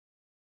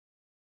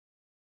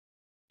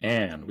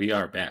And we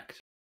are back.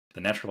 The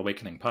Natural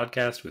Awakening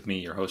podcast with me,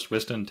 your host,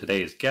 Wisdom.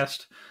 Today's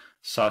guest,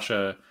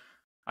 Sasha.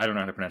 I don't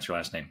know how to pronounce your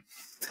last name.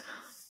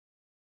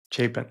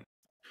 Chapin.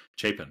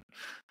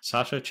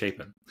 Sasha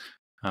Chapin.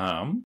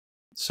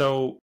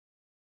 So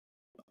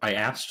I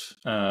asked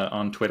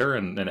on Twitter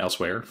and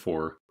elsewhere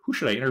for who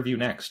should I interview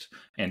next,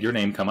 and your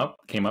name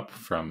came up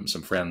from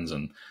some friends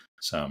and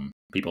some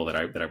people that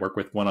I work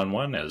with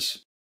one-on-one as,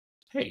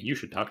 hey, you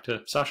should talk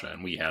to Sasha.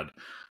 And we had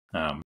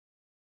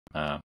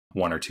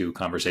one or two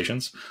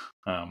conversations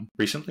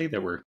recently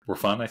that were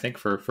fun, I think,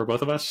 for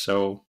both of us.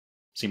 So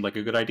seemed like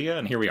a good idea,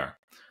 and here we are.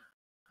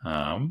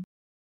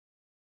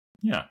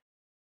 Yeah.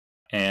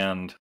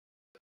 And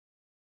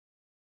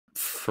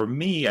for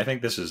me, I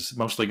think this is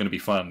mostly going to be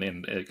fun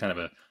and kind of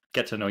a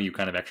get to know you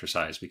kind of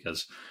exercise,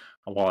 because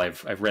while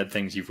I've read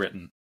things you've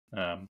written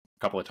a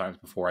couple of times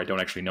before, I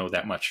don't actually know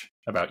that much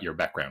about your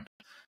background,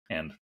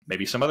 and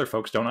maybe some other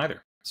folks don't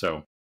either.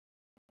 So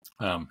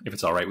if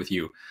it's all right with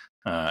you,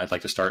 I'd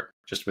like to start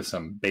just with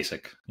some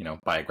basic,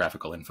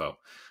 biographical info.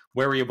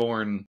 Where were you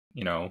born?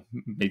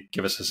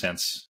 Give us a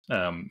sense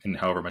in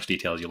however much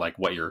details you like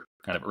what your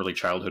kind of early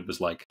childhood was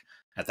like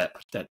at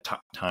that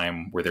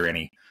time. Were there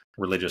any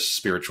religious,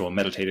 spiritual,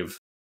 meditative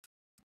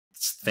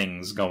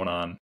things going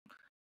on?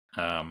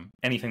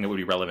 Anything that would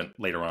be relevant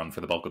later on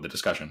for the bulk of the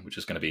discussion, which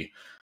is going to be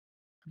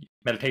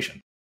meditation.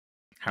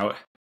 How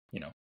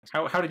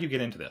did you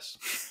get into this?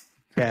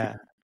 Yeah.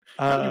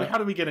 How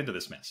did we get into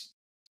this mess?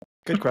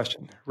 Good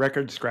question.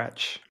 Record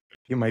scratch.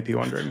 You might be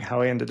wondering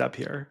how I ended up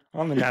here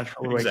on the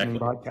Natural Awakening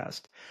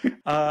podcast.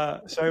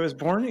 So I was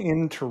born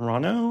in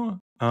Toronto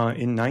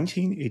in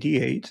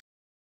 1988.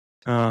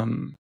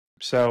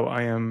 So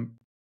I am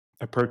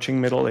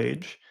approaching middle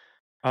age.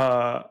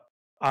 I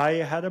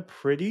had a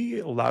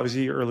pretty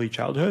lousy early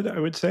childhood, I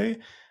would say.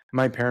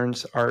 My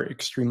parents are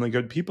extremely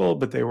good people,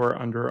 but they were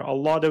under a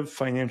lot of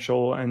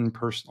financial and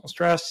personal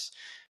stress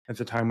at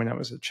the time when I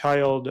was a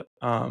child.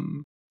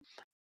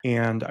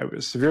 And I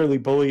was severely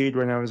bullied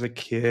when I was a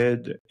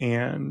kid.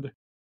 And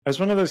I was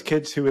one of those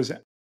kids who was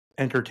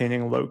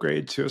entertaining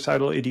low-grade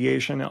suicidal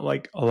ideation at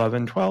like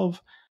 11,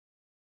 12.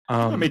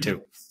 Me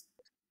too.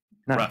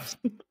 Nice. Rough.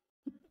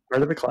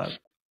 Part of the club.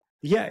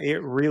 Yeah,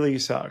 it really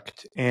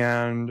sucked.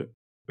 And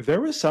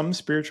there was some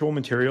spiritual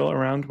material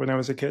around when I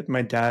was a kid.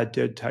 My dad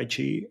did Tai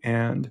Chi,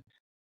 and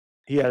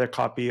he had a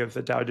copy of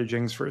the Tao Te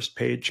Ching's first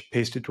page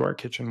pasted to our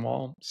kitchen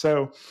wall.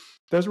 So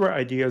those were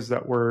ideas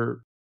that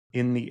were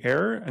in the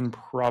air and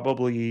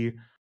probably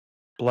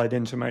bled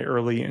into my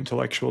early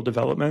intellectual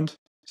development,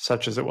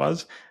 such as it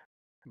was.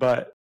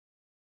 But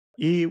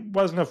he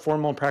wasn't a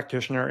formal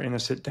practitioner in a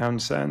sit-down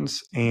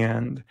sense,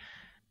 and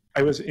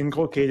I was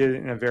inculcated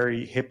in a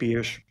very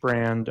hippie-ish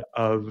brand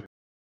of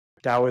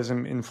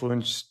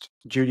Taoism-influenced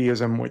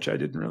Judaism, which I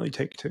didn't really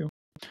take to.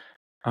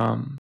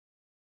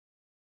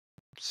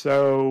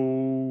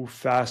 So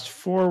fast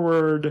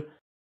forward,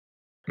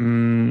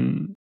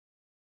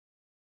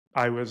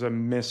 I was a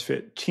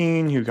misfit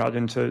teen who got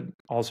into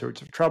all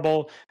sorts of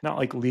trouble, not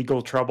like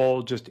legal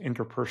trouble, just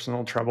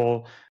interpersonal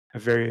trouble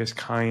of various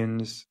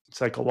kinds,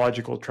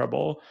 psychological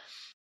trouble.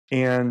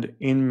 And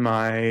in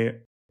my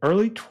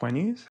early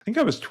 20s, I think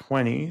I was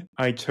 20,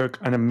 I took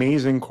an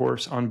amazing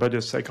course on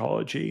Buddhist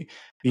psychology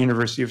at the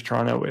University of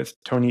Toronto with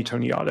Tony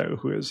Toniato,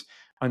 who is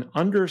an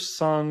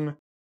undersung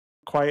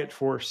quiet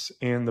force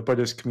in the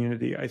Buddhist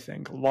community, I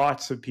think.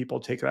 Lots of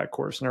people take that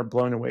course and are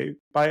blown away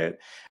by it.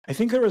 I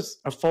think there was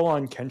a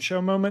full-on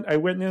Kensho moment I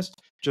witnessed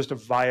just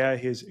via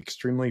his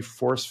extremely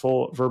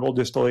forceful verbal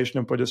distillation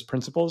of Buddhist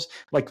principles,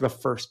 like the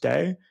first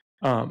day.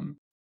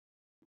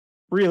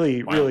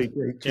 Really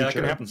great teacher. Yeah, that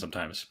can happen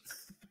sometimes.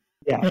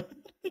 Yeah.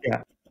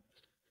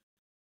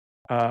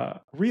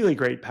 Really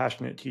great,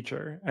 passionate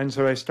teacher. And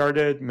so I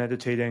started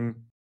meditating.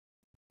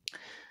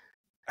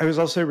 I was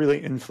also really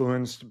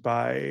influenced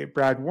by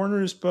Brad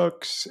Warner's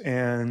books,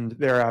 and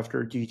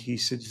thereafter D.T.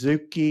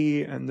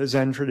 Suzuki, and the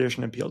Zen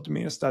tradition appealed to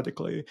me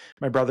aesthetically.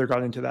 My brother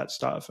got into that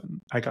stuff, and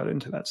I got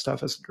into that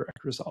stuff as a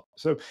direct result.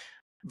 So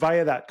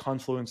via that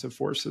confluence of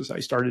forces, I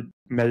started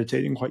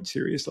meditating quite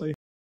seriously.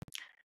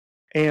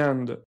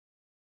 And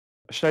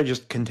should I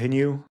just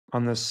continue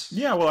on this?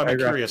 Yeah, well, I'm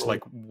curious,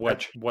 like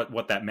what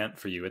that meant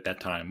for you at that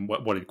time.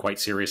 What did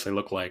quite seriously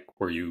look like?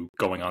 Were you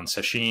going on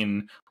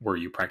sesshin? Were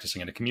you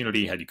practicing in a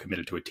community? Had you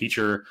committed to a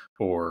teacher?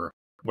 Or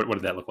what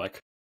did that look like?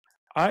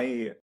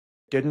 I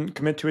didn't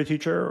commit to a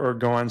teacher or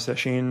go on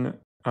sesshin,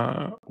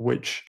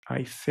 which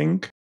I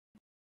think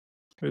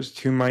was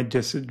to my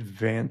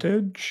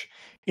disadvantage.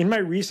 In my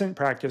recent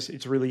practice,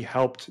 it's really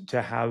helped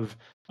to have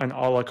an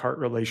a la carte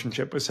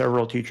relationship with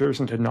several teachers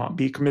and to not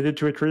be committed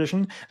to a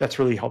tradition. That's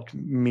really helped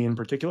me in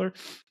particular.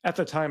 At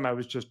the time, I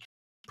was just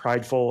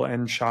prideful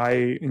and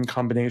shy in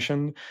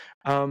combination.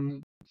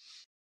 And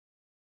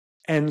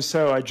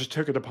so I just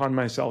took it upon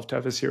myself to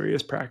have a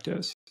serious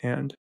practice.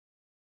 And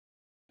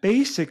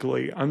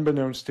basically,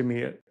 unbeknownst to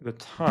me at the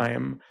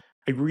time,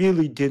 I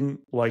really didn't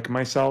like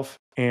myself,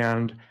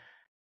 and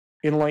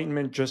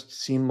enlightenment just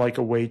seemed like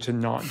a way to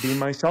not be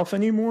myself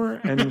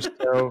anymore. And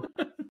so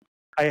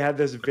I had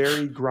this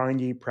very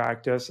grindy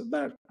practice,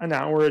 about an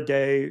hour a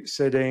day,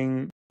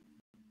 sitting,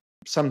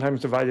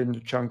 sometimes divided into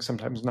chunks,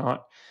 sometimes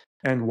not,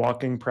 and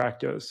walking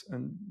practice,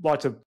 and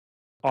lots of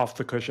off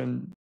the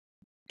cushion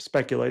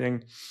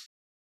speculating.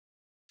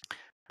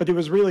 But it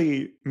was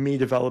really me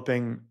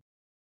developing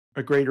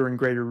a greater and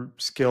greater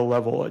skill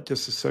level at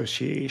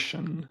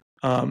disassociation,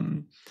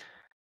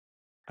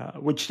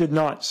 which did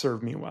not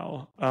serve me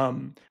well.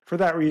 For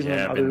that reason and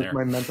Yeah, been others, there.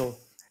 my mental,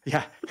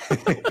 yeah,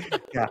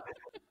 yeah,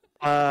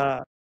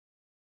 uh,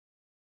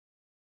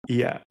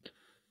 yeah.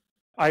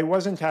 I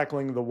wasn't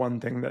tackling the one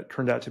thing that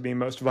turned out to be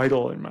most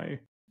vital in my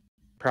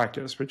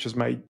practice, which is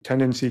my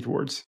tendency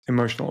towards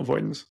emotional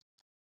avoidance.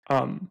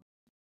 Um,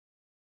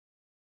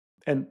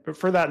 and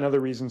for that and other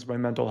reasons, my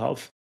mental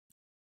health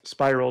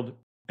spiraled,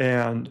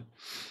 and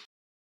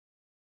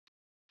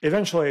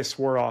eventually I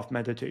swore off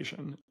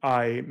meditation.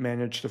 I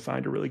managed to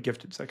find a really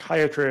gifted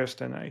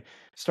psychiatrist, and I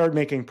started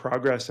making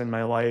progress in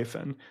my life.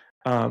 And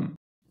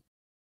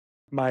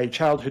my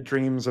childhood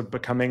dreams of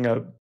becoming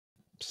a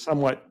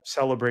somewhat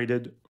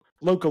celebrated,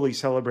 locally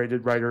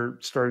celebrated writer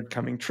started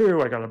coming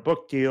true. I got a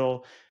book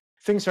deal.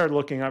 Things started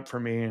looking up for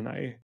me, and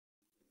I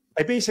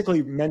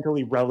basically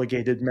mentally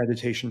relegated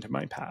meditation to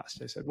my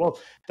past. I said, well,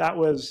 that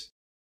was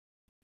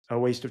a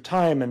waste of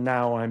time, and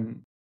now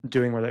I'm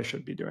doing what I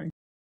should be doing.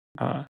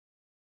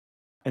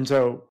 And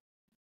so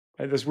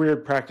I had this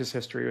weird practice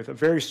history with a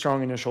very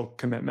strong initial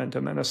commitment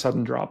and then a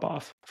sudden drop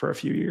off for a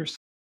few years.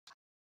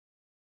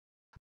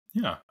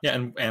 Yeah, yeah,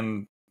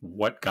 and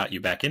what got you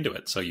back into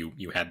it? So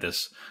you had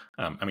this.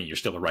 I mean, you're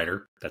still a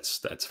writer.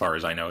 That's as far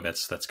as I know.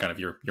 That's kind of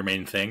your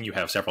main thing. You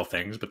have several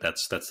things, but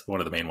that's one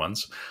of the main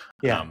ones.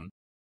 Yeah.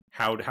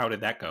 How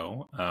did that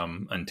go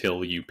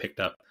until you picked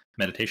up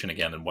meditation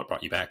again, and what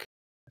brought you back?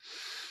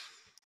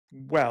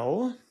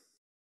 Well,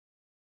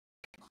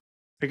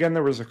 again,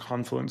 there was a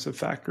confluence of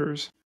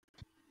factors.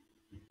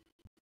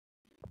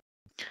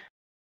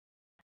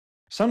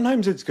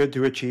 Sometimes it's good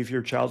to achieve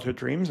your childhood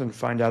dreams and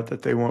find out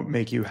that they won't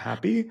make you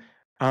happy.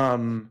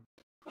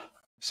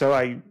 So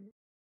I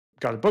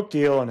got a book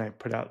deal and I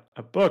put out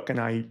a book, and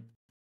I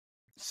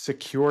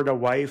secured a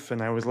wife,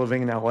 and I was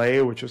living in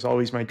LA, which was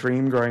always my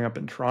dream growing up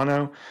in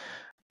Toronto.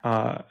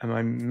 And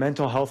my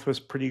mental health was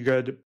pretty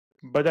good,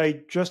 but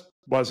I just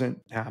wasn't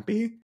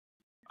happy.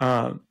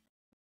 And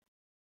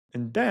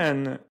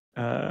then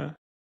a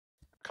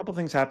couple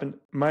things happened.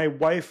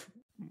 My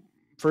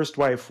first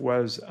wife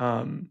was,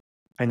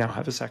 I now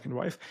have a second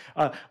wife.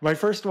 My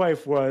first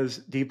wife was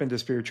deep into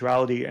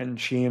spirituality, and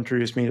she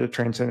introduced me to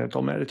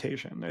transcendental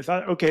meditation. I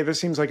thought, okay,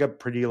 this seems like a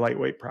pretty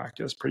lightweight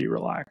practice, pretty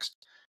relaxed.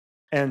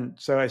 And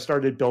so I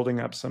started building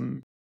up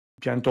some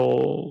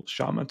gentle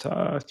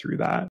shamatha through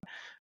that.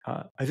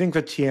 I think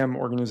the TM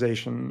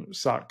organization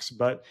sucks,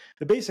 but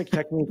the basic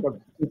technique of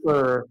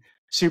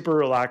super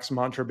relaxed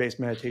mantra-based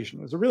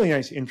meditation is a really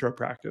nice intro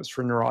practice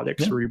for neurotic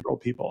cerebral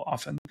people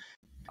often.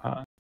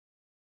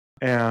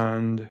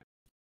 And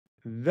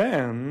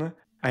then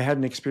I had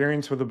an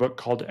experience with a book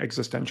called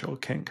Existential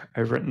Kink.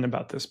 I've written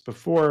about this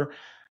before.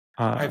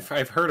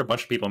 I've heard a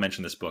bunch of people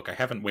mention this book. I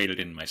haven't waded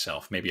in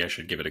myself. Maybe I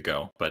should give it a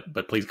go,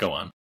 but please go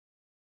on.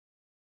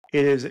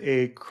 It is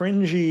a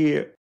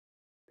cringy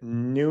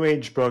new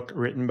age book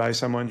written by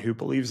someone who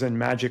believes in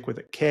magic with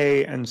a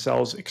K and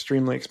sells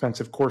extremely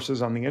expensive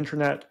courses on the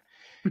internet.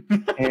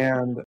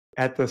 And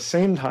at the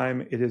same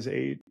time, it is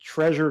a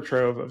treasure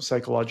trove of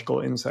psychological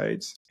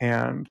insights.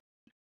 And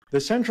the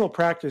central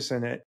practice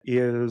in it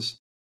is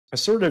a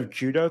sort of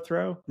judo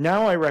throw.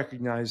 Now I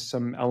recognize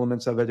some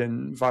elements of it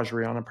in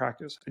Vajrayana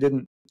practice. I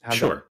didn't have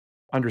that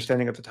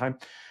understanding at the time.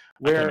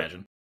 I can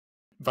imagine.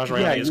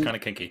 Vajrayana is kind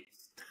of kinky.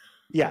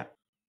 Yeah.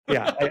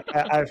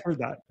 I've heard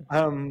that.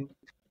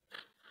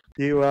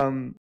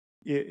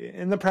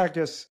 In the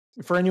practice,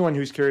 for anyone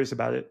who's curious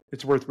about it,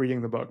 it's worth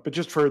reading the book. But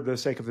just for the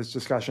sake of this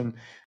discussion,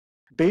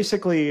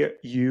 basically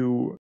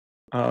you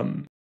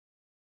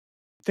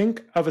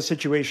think of a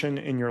situation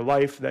in your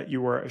life that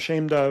you were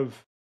ashamed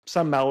of,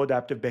 some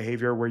maladaptive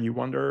behavior where you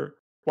wonder,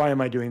 why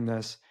am I doing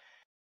this?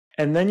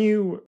 And then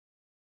you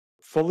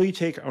fully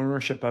take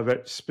ownership of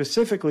it,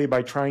 specifically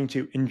by trying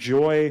to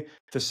enjoy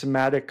the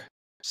somatic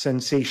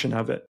sensation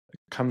of it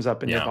that comes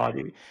up in your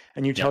body.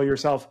 And you tell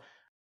yourself,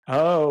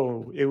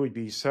 oh, it would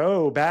be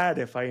so bad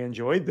if I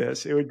enjoyed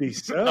this. It would be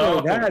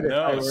so bad if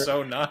I were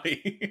so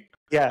naughty.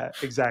 Yeah,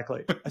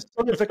 exactly. A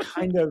sort of the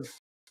kind of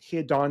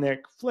hedonic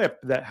flip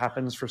that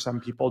happens for some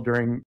people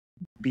during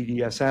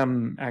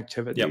BDSM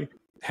activity,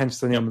 hence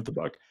the name of the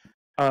book.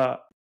 I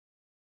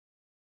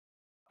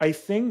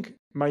think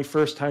my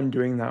first time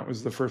doing that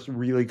was the first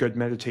really good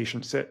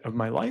meditation sit of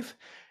my life.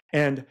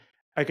 And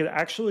I could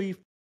actually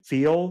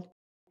feel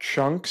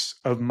chunks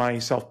of my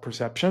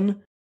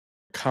self-perception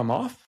come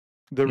off.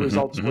 The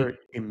results were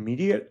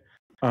immediate.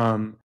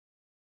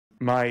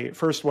 My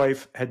first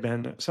wife had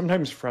been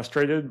sometimes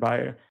frustrated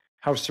by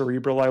how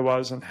cerebral I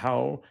was and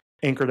how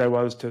anchored I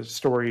was to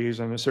stories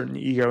and a certain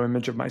ego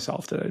image of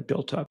myself that I'd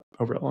built up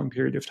over a long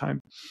period of time.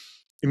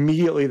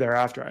 Immediately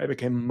thereafter, I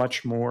became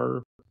much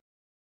more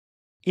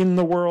in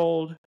the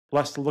world,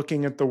 less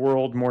looking at the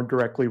world, more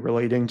directly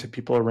relating to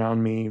people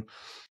around me.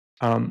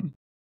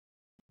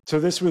 So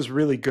this was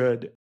really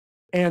good.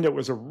 And it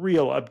was a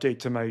real update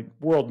to my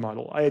world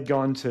model. I had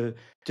gone to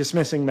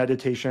dismissing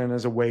meditation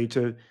as a way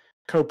to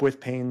cope with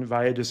pain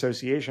via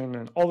dissociation.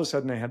 And all of a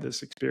sudden I had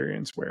this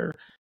experience where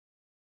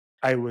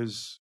I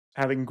was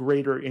having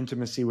greater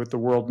intimacy with the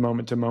world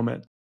moment to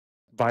moment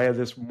via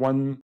this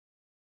one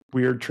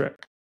weird trick.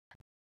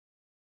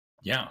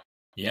 Yeah.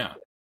 Yeah.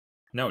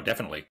 No,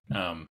 definitely.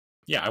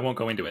 Yeah, I won't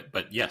go into it,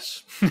 but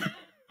yes.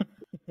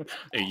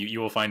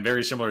 You will find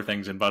very similar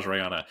things in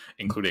Vajrayana,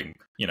 including,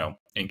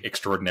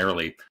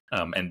 extraordinarily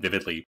and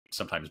vividly,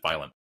 sometimes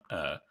violent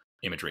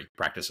imagery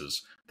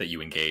practices that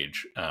you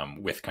engage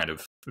with kind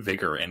of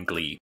vigor and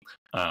glee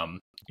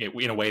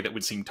in a way that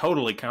would seem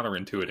totally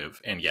counterintuitive,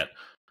 and yet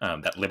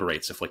that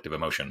liberates afflictive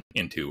emotion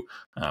into,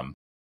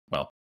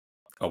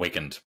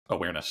 awakened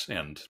awareness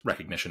and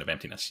recognition of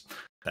emptiness.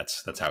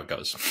 That's how it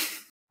goes.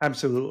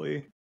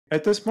 Absolutely.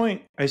 At this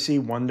point, I see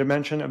one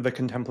dimension of the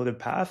contemplative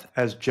path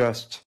as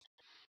just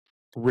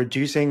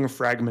reducing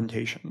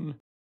fragmentation,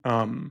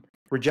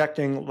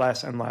 rejecting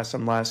less and less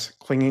and less,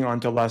 clinging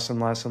onto less and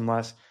less and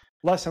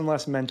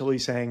less mentally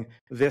saying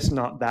this,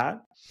 not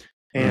that.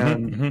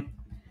 And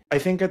I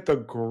think at the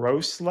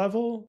gross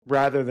level,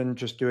 rather than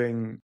just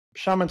doing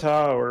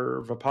shamatha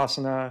or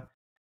vipassana,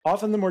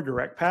 often the more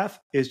direct path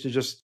is to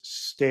just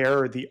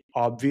stare the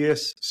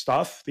obvious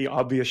stuff, the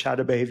obvious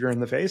shadow behavior in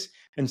the face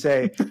and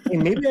say, hey,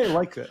 maybe I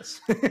like this.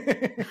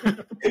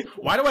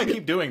 Why do I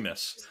keep doing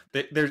this?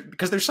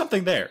 Because there's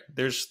something there.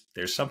 There's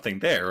something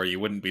there, or you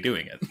wouldn't be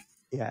doing it.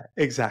 Yeah,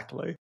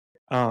 exactly.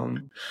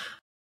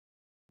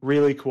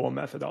 Really cool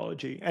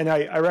methodology. And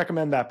I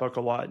recommend that book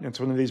a lot. And it's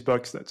one of these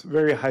books that's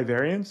very high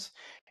variance.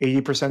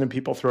 80% of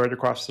people throw it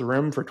across the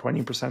room. For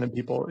 20% of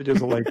people, it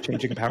is a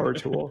life-changing power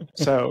tool.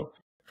 So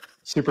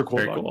super cool.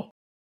 Very cool.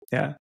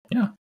 Yeah.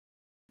 Yeah.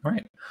 All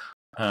right.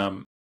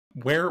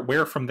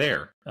 Where from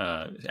there?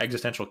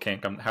 Existential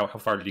kink. How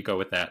far did you go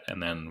with that?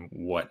 And then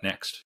what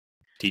next?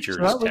 Teachers,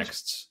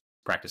 texts,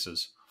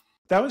 practices.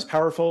 That was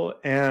powerful.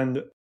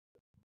 And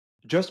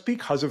just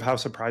because of how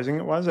surprising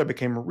it was, I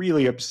became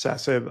really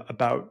obsessive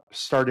about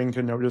starting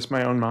to notice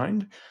my own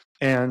mind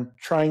and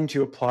trying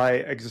to apply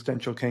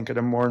existential kink at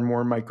a more and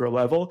more micro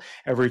level.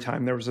 Every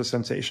time there was a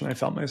sensation I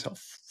felt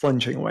myself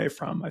flinching away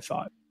from, I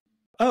thought,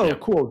 oh,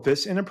 cool,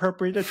 this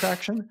inappropriate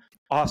attraction,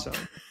 awesome.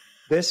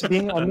 This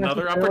being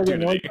another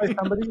opportunity by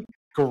somebody,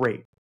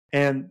 great.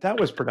 And that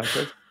was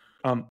productive.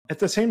 At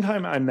the same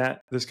time, I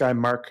met this guy,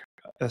 Mark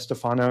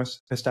Estefanos,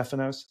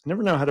 I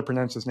never know how to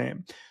pronounce his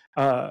name,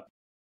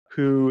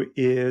 who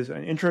is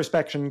an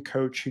introspection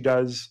coach who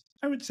does,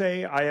 I would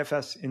say,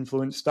 IFS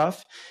influence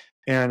stuff.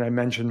 And I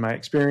mentioned my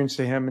experience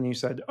to him, and he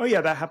said, oh yeah,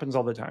 that happens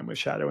all the time with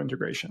shadow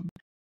integration.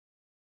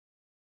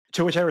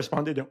 To which I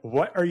responded,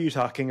 what are you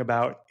talking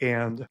about?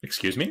 And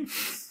excuse me?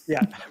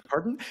 Yeah,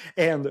 pardon?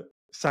 And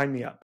sign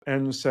me up.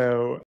 And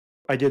so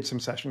I did some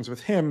sessions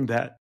with him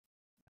that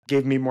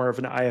gave me more of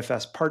an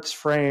IFS parts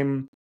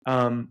frame,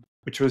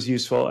 which was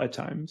useful at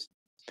times.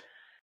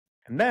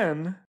 And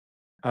then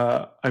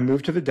I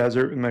moved to the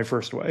desert with my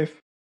first wife.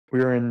 We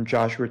were in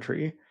Joshua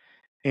Tree.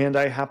 And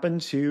I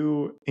happened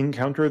to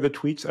encounter the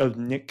tweets of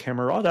Nick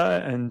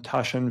Camerata and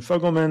Tashin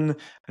Fogelman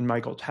and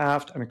Michael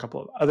Taft and a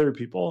couple of other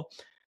people.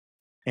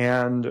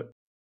 And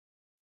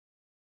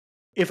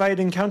if I had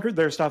encountered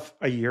their stuff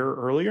a year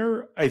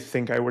earlier, I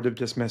think I would have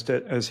dismissed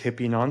it as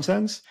hippie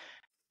nonsense.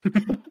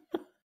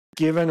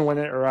 Given when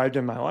it arrived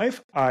in my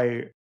life,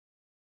 I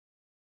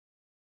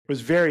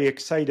was very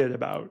excited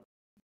about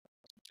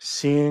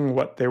seeing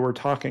what they were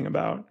talking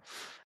about.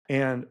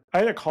 And I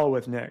had a call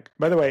with Nick.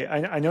 By the way,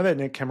 I know that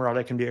Nick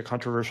Camerata can be a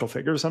controversial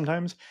figure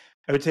sometimes.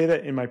 I would say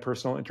that in my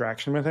personal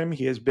interaction with him,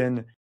 he has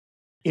been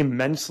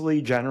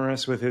immensely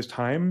generous with his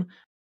time,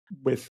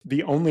 with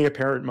the only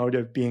apparent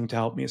motive being to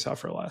help me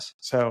suffer less.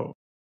 So,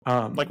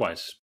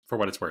 likewise, for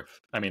what it's worth.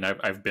 I mean,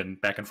 I've been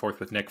back and forth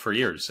with Nick for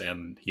years,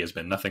 and he has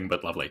been nothing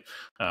but lovely.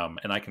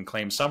 And I can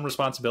claim some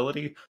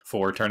responsibility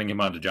for turning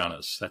him on to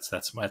jhanas.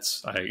 That's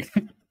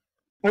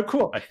Oh,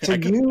 cool. So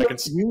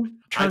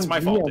it's my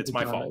fault. It's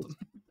my fault.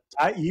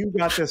 You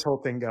got this whole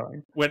thing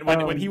going.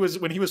 When he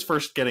was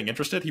first getting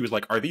interested, he was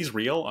like, "Are these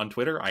real on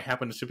Twitter?" I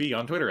happened to be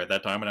on Twitter at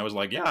that time, and I was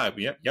like, "Yeah,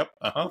 yep,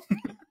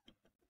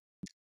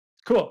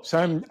 Cool.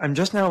 So I'm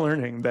just now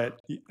learning that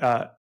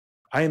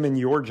I am in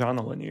your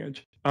jhana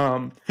lineage.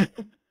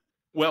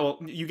 Well,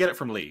 you get it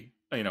from Lee.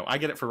 I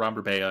get it for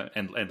Rambarbea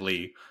and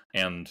Lee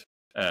and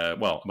a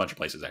bunch of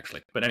places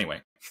actually. But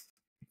anyway,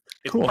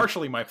 it's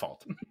partially my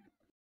fault.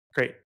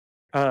 Great.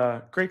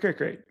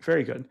 Great.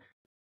 Very good.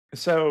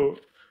 So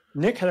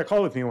Nick had a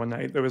call with me one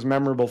night that was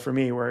memorable for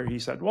me where he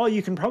said, well,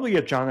 you can probably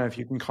get jhana if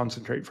you can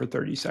concentrate for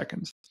 30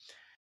 seconds.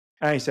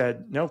 And I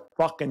said, no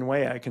fucking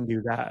way I can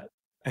do that.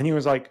 And he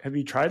was like, have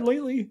you tried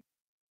lately?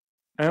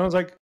 And I was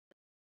like,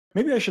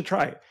 maybe I should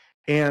try.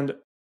 And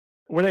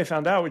what I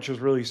found out, which was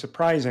really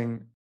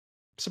surprising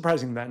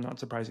then, not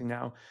surprising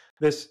now,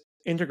 this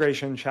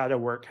integration shadow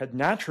work had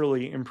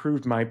naturally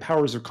improved my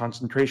powers of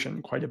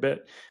concentration quite a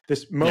bit.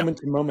 This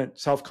moment-to-moment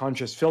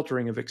self-conscious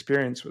filtering of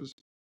experience was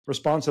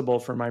responsible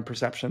for my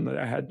perception that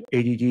I had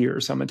ADD or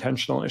some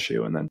attentional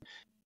issue. And then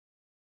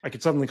I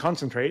could suddenly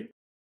concentrate.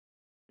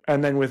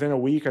 And then within a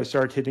week, I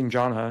started hitting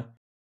jhana,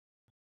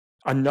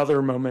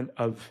 another moment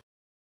of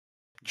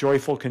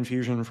joyful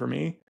confusion for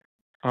me.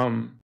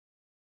 And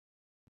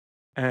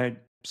I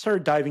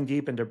started diving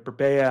deep into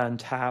Burbea and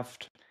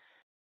Taft.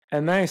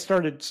 And then I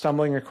started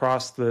stumbling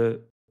across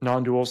the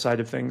non-dual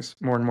side of things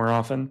more and more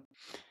often.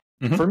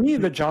 Mm-hmm. For me,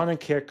 the jhana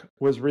kick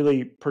was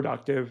really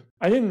productive.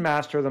 I didn't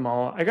master them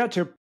all. I got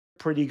to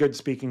pretty good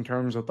speaking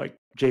terms with like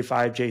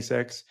J5,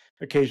 J6,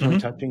 occasionally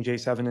touching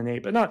J7 and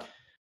 8, but not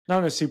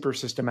in a super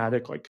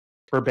systematic, like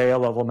Burbea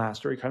level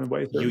mastery kind of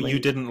way. You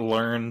didn't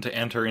learn to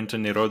enter into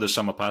Nirodha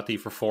Samapatti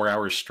for 4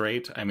 hours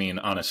straight? I mean,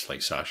 honestly,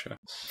 Sasha.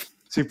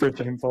 Super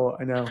shameful,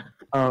 I know.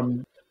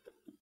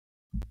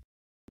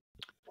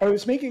 I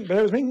was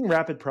making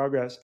rapid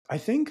progress. I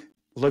think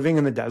living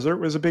in the desert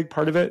was a big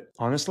part of it,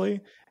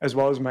 honestly, as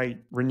well as my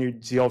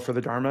renewed zeal for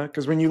the Dharma.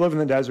 Because when you live in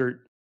the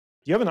desert,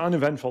 you have an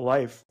uneventful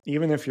life.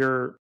 Even if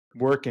you're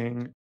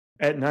working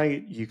at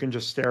night, you can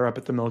just stare up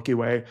at the Milky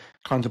Way,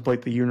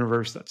 contemplate the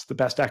universe. That's the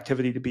best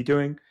activity to be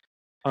doing.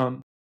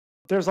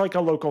 There's like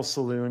a local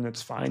saloon.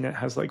 It's fine. It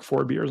has like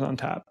 4 beers on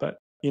tap, but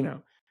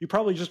you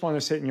probably just want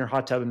to sit in your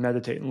hot tub and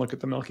meditate and look at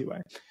the Milky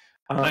Way.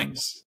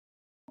 Nice.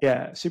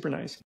 Yeah, super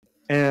nice.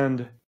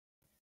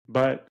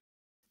 But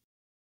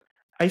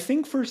I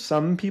think for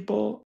some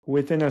people,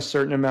 within a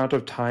certain amount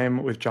of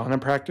time with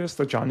jhana practice,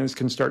 the jhanas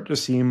can start to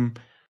seem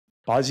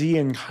fuzzy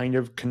and kind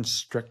of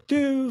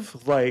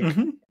constrictive. Like,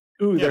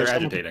 ooh, they're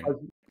agitating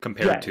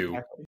compared to.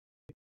 Exactly.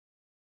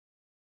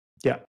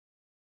 Yeah.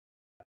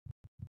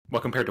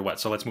 Well, compared to what?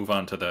 So let's move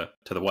on to the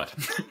what? To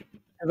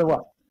the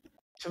what?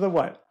 To the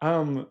what?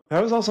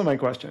 That was also my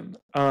question.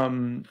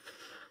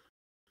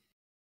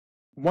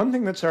 One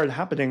thing that started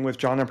happening with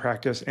jhana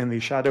practice and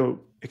these shadow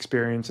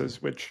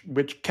experiences,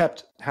 which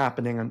kept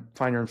happening on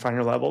finer and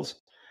finer levels,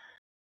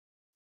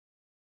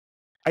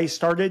 I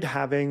started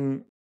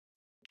having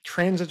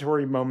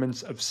transitory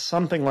moments of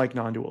something like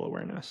non-dual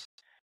awareness.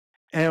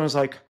 And I was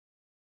like,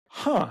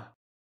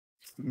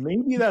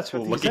 maybe that's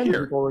what these Zen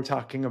people were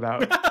talking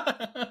about.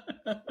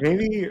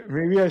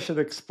 maybe I should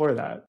explore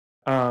that.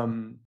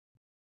 And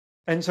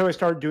so I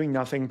started doing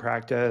nothing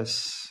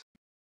practice,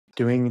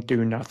 doing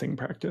nothing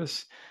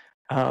practice.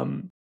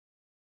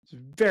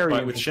 Very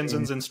but with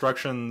Shinzen's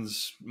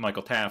instructions,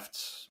 Michael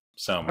Taft's,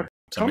 some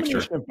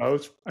combination of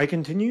both. I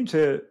continue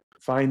to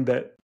find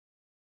that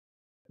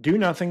do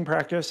nothing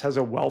practice has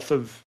a wealth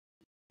of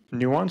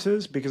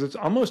nuances because it's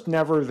almost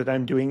never that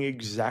I'm doing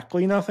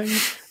exactly nothing.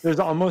 There's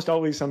almost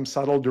always some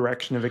subtle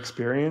direction of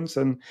experience,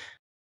 and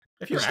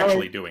if you're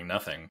actually doing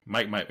nothing,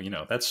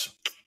 that's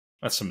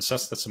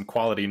some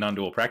quality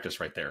non-dual practice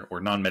right there, or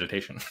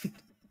non-meditation.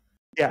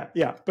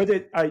 Yeah,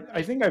 but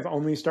I think I've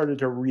only started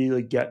to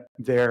really get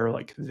there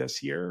like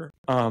this year.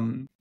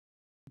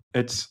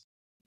 It's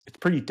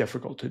pretty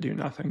difficult to do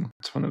nothing.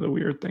 It's one of the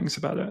weird things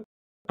about it.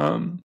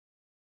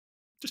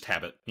 Just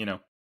habit,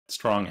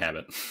 strong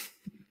habit.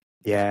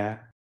 Yeah,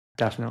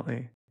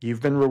 definitely.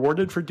 You've been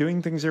rewarded for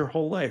doing things your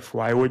whole life.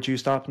 Why would you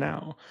stop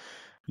now?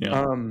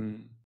 Yeah.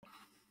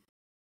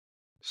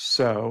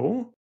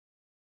 So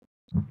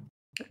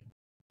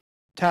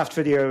Taft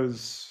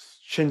videos,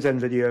 Shinzen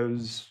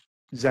videos,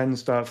 Zen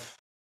stuff.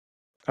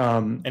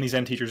 Any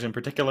Zen teachers in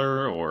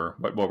particular, or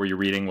what were you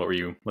reading? What were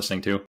you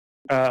listening to?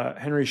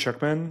 Henry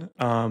Shukman.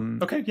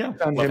 Okay, yeah,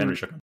 love Henry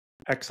Shukman.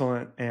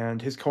 Excellent, and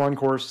his koan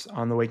course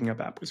on the Waking Up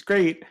app was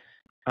great.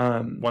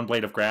 One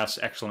Blade of Grass,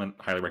 excellent.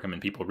 Highly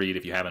recommend people read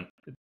if you haven't.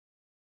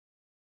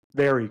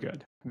 Very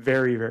good,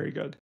 very, very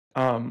good.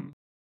 And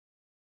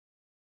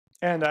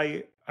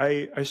I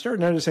started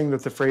noticing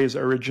that the phrase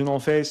 "original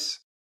face"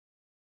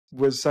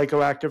 was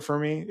psychoactive for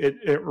me.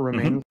 It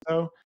remains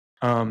so.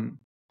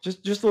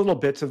 Just little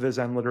bits of the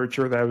Zen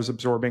literature that I was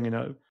absorbing in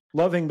a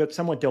loving but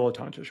somewhat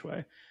dilettantish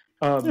way.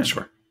 Yeah,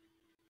 sure.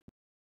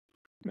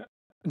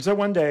 And so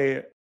one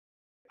day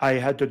I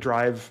had to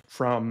drive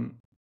from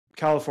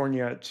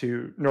California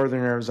to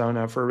northern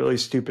Arizona for a really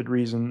stupid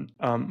reason.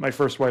 My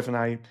first wife and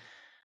I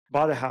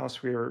bought a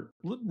house. We were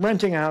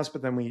renting a house,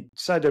 but then we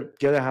decided to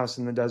get a house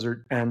in the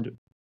desert. And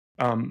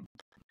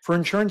for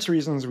insurance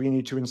reasons, we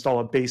need to install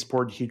a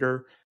baseboard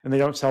heater. And they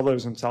don't sell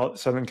those in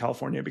Southern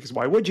California because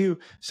why would you?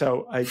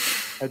 So I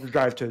had to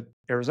drive to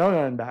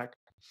Arizona and back.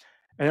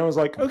 And I was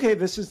like, okay,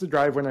 this is the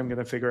drive when I'm going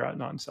to figure out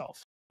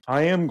non-self.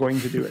 I am going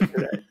to do it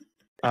today.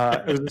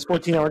 It was this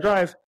 14-hour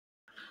drive.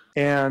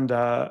 And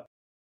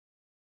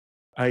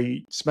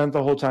I spent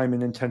the whole time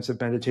in intensive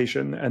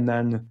meditation. And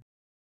then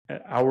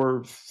at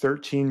hour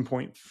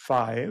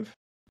 13.5,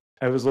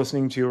 I was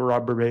listening to a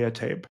Rob Burbea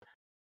tape.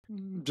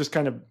 Just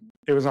kind of,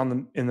 it was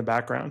in the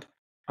background.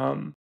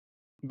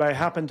 But I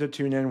happened to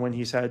tune in when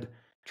he said,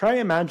 try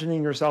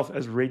imagining yourself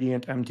as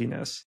radiant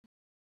emptiness,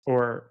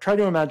 or try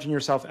to imagine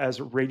yourself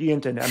as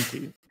radiant and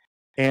empty.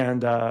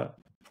 And all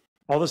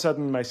of a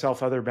sudden, my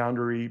self-other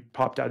boundary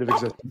popped out of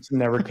existence and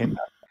never came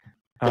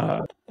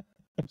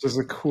which is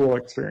a cool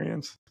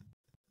experience.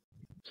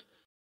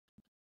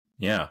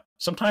 Yeah.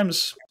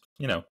 Sometimes,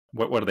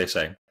 what do they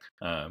say?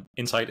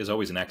 Insight is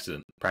always an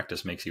accident.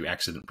 Practice makes you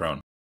accident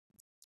prone.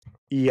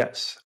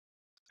 Yes,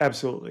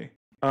 absolutely.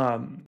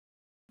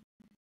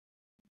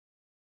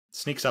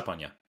 Sneaks up on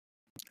you,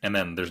 and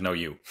then there's no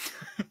you.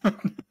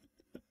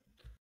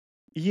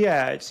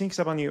 Yeah, it sneaks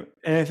up on you.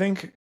 And I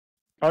think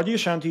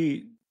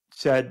Adyashanti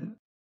said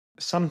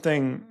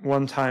something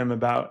one time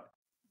about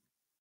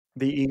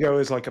the ego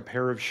is like a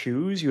pair of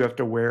shoes you have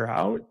to wear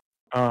out.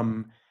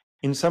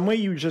 In some way,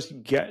 you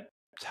just get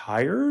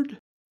tired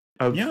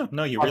of you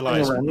walking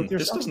realize around with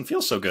this yourself. doesn't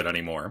feel so good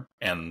anymore.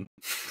 And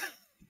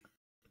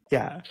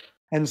Yeah.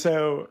 And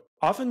so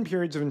often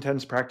periods of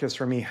intense practice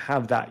for me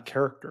have that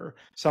character.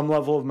 Some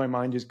level of my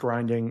mind is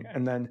grinding,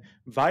 and then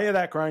via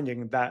that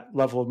grinding, that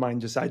level of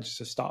mind decides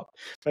to stop.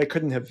 But I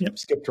couldn't have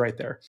skipped right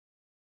there.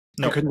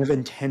 No. I couldn't have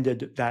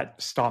intended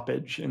that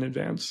stoppage in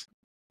advance.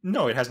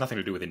 No, it has nothing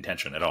to do with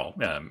intention at all.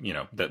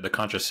 The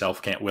conscious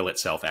self can't will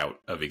itself out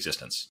of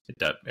existence.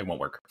 It won't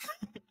work.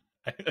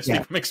 I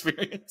speak from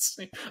experience.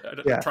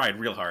 I tried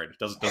real hard. It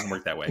doesn't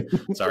work that way.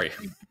 Sorry.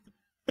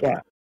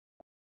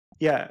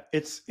 Yeah,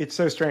 it's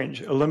so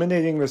strange.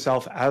 Eliminating the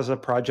self as a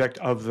project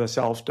of the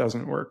self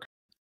doesn't work.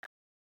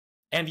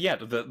 And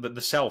yet,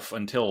 the self,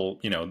 until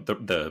there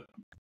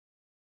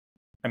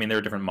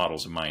are different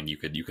models of mind you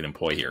could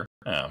employ here.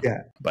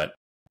 But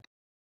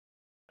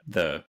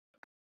the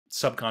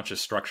subconscious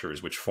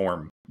structures which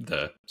form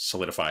the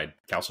solidified,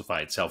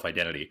 calcified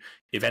self-identity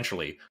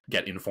eventually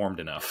get informed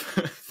enough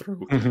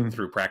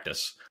through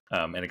practice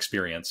and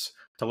experience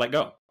to let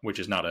go, which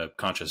is not a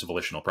conscious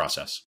volitional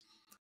process.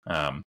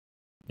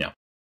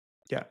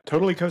 Yeah,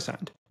 totally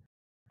co-signed.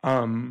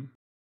 And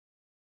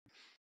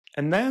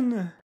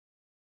then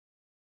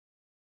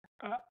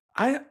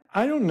I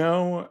don't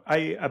know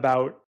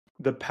about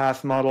the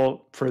path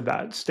model for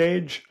that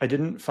stage. I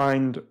didn't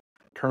find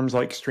terms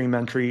like stream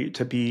entry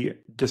to be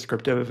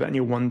descriptive of any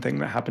one thing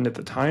that happened at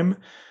the time.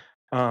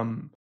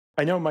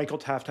 I know Michael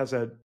Taft has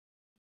a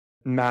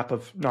map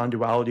of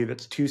non-duality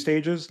that's 2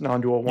 stages,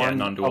 non-dual 1. Yeah,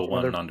 non-dual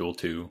 1, non-dual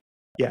 2.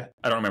 Yeah.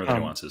 I don't remember the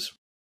nuances.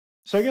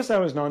 So I guess that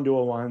was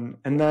non-dual 1.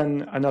 And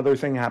then another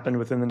thing happened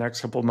within the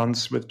next couple of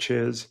months with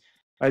Chiz.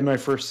 I had my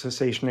first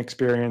cessation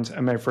experience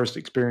and my first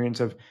experience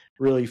of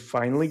really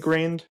finely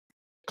grained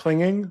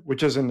clinging,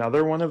 which is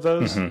another one of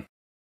those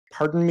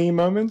pardon me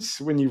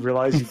moments when you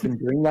realize you've been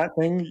doing that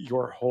thing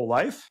your whole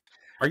life.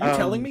 Are you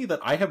telling me that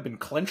I have been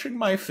clenching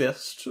my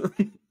fist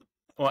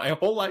my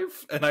whole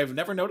life and I've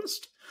never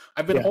noticed?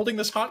 I've been holding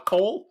this hot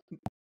coal.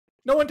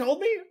 No one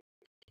told me?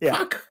 Yeah.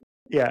 Fuck.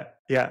 Yeah.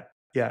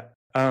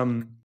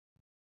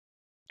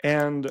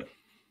 And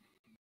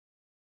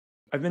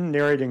I've been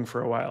narrating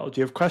for a while. Do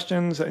you have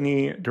questions?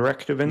 Any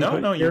directive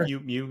input? No. Here?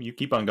 You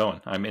keep on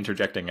going. I'm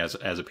interjecting as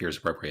appears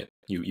appropriate.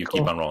 You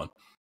keep on rolling.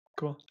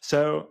 Cool.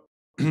 So,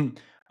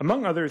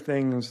 among other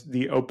things,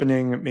 the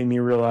opening made me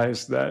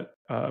realize that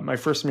my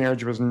first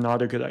marriage was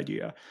not a good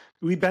idea.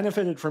 We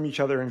benefited from each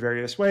other in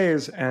various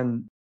ways,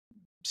 and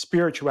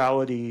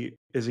spirituality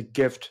is a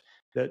gift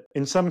that,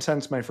 in some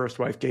sense, my first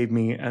wife gave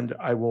me, and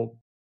I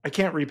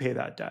can't repay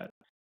that debt.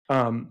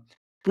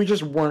 We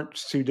just weren't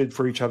suited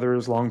for each other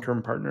as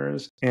long-term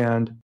partners,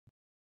 and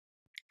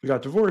we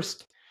got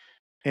divorced,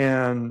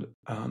 and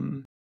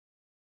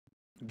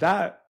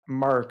that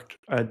marked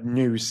a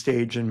new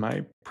stage in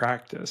my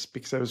practice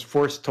because I was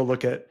forced to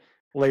look at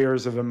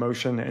layers of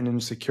emotion and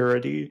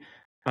insecurity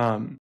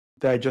that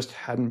I just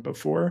hadn't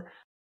before.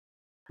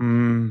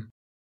 And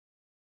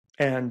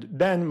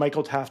then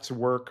Michael Taft's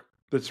work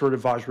that sort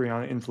of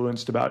Vajrayana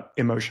influenced about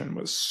emotion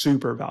was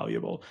super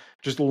valuable.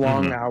 Just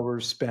long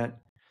hours spent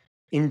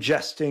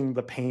ingesting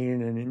the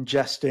pain and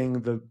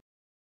ingesting the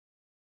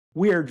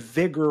weird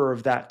vigor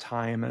of that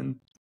time,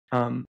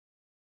 and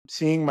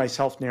seeing my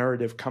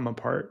self-narrative come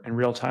apart in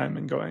real time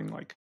and going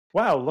like,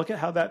 wow, look at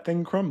how that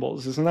thing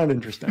crumbles. Isn't that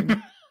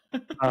interesting?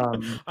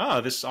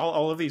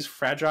 All of these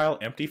fragile,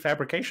 empty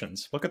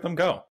fabrications. Look at them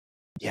go.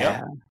 Yeah.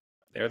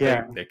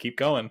 They keep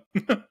going.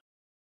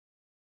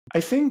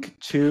 I think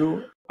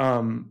too,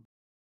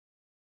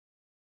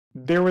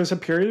 there was a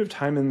period of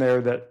time in there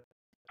that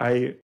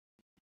I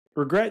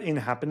regret in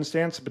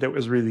happenstance, but it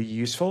was really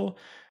useful.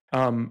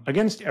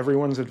 Against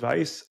everyone's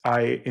advice,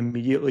 I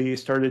immediately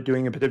started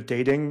doing a bit of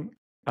dating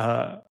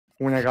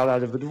when I got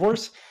out of the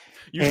divorce.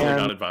 Usually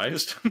not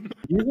advised.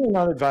 Usually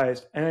not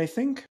advised. And I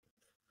think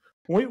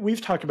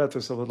we've talked about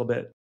this a little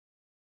bit.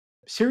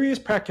 Serious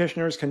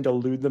practitioners can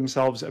delude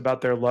themselves about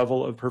their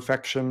level of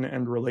perfection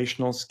and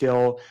relational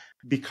skill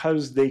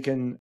because they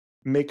can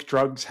make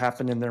drugs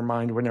happen in their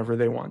mind whenever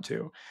they want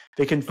to.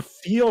 They can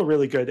feel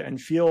really good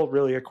and feel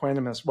really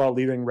equanimous while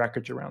leaving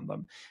wreckage around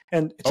them.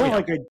 And it's not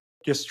like I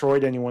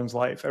destroyed anyone's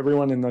life.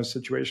 Everyone in those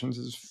situations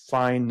is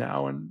fine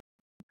now. And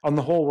on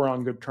the whole, we're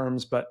on good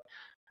terms. But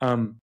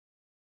I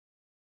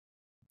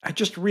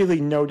just really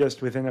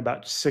noticed within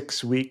about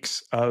 6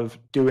 weeks of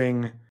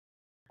doing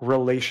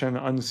relation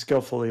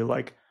unskillfully,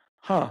 like,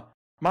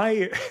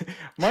 my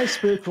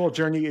spiritual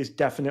journey is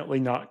definitely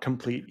not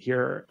complete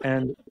here.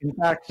 And in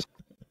fact,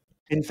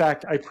 In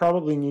fact, I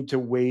probably need to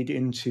wade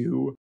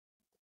into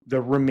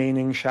the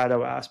remaining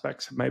shadow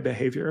aspects of my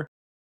behavior.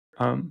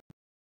 Karmic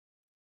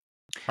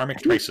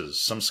traces,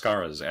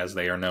 samskaras, as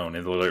they are known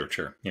in the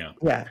literature. Yeah.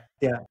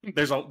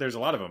 There's a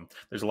lot of them.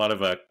 There's a lot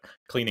of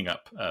cleaning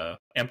up,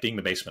 emptying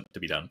the basement to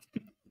be done.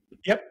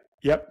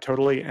 Yep,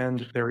 totally.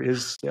 And there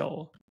is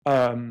still.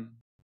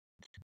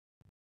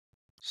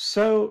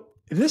 So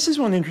this is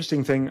one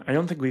interesting thing I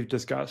don't think we've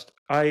discussed.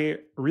 I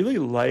really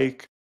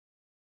like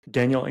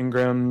Daniel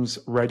Ingram's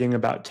writing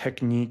about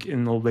technique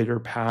in the later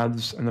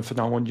paths and the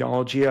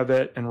phenomenology of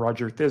it, and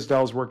Roger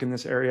Thisdale's work in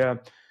this area.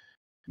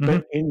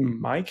 But in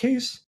my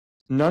case,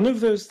 none of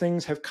those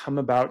things have come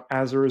about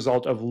as a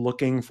result of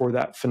looking for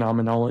that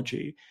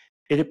phenomenology.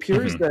 It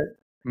appears that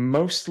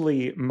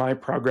mostly my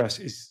progress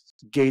is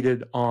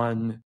gated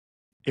on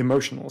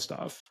emotional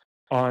stuff,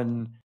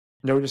 on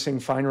noticing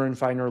finer and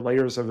finer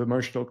layers of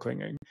emotional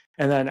clinging.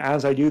 And then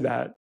as I do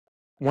that,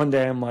 one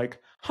day I'm like,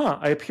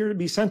 I appear to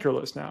be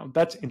centerless now.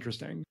 That's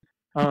interesting.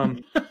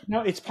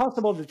 Now, it's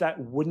possible that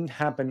wouldn't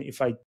happen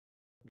if I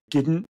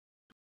didn't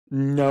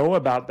know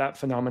about that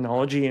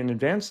phenomenology in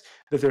advance,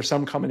 that there's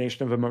some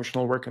combination of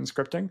emotional work and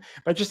scripting.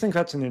 But I just think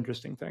that's an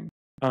interesting thing.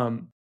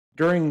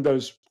 During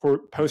those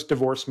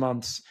post-divorce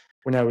months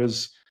when I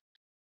was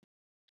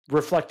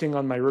reflecting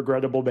on my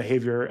regrettable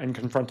behavior and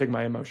confronting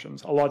my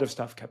emotions, a lot of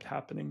stuff kept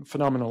happening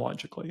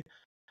phenomenologically.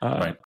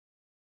 Right.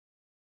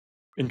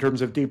 In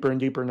terms of deeper and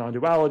deeper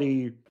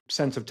non-duality,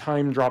 sense of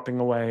time dropping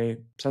away,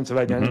 sense of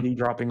identity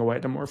dropping away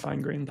at a more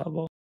fine-grained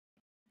level.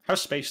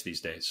 How's space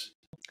these days?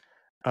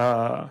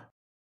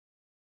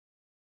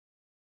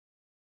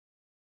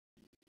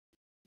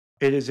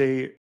 It is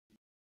a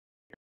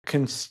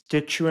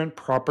constituent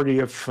property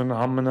of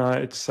phenomena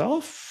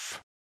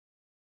itself.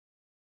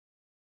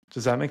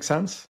 Does that make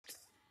sense?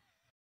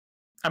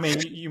 I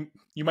mean,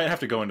 you might have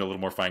to go into a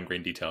little more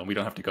fine-grained detail, and we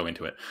don't have to go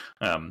into it.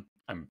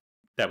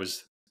 That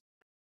was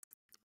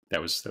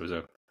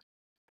a,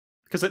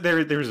 because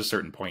there's a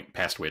certain point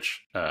past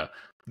which the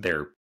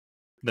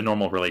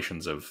normal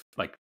relations of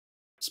like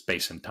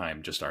space and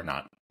time just are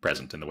not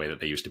present in the way that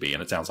they used to be,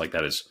 and it sounds like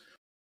that is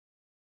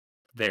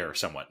there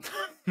somewhat.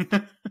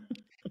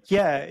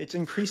 Yeah, it's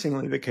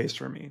increasingly the case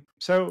for me.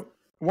 So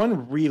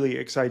one really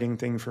exciting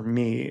thing for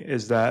me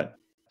is that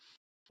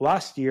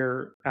last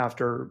year,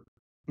 after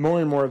more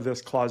and more of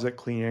this closet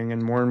cleaning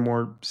and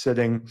more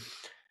sitting,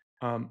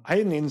 I had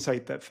an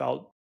insight that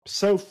felt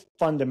so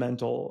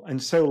fundamental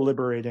and so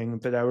liberating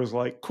that I was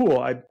like, cool,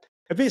 I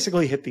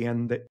basically hit the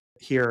end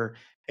here,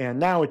 and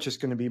now it's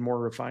just going to be more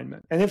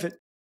refinement. And if it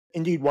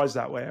indeed was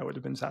that way, I would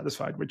have been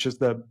satisfied, which is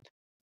the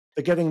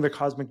getting the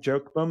cosmic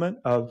joke moment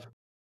of,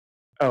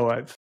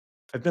 I've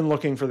been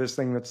looking for this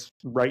thing that's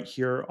right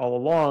here all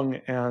along,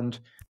 and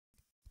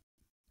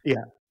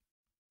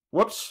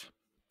Whoops.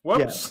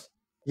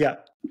 Yeah.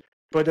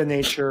 Buddha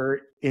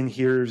nature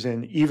inheres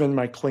in even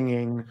my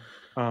clinging.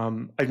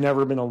 I've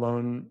never been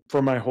alone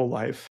for my whole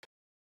life.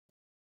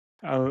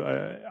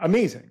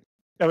 Amazing.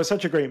 That was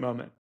such a great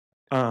moment.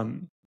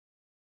 And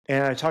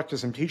I talked to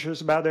some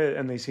teachers about it,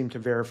 and they seemed to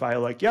verify,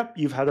 like, yep,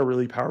 you've had a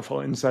really powerful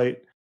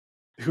insight.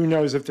 Who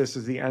knows if this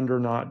is the end or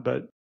not,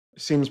 but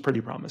it seems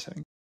pretty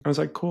promising. I was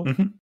like, cool.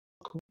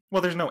 Cool.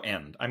 Well, there's no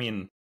end. I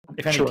mean,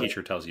 if any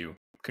teacher tells you,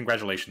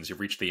 congratulations, you've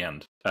reached the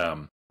end.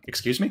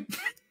 Excuse me?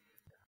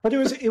 But it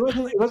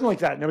wasn't like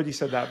that. Nobody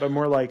said that, but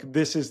more like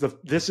this is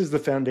the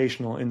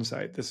foundational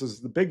insight. This is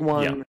the big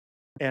one,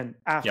 and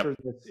after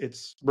this,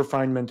 it's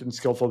refinement and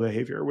skillful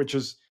behavior, which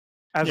is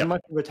as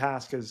much of a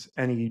task as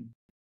any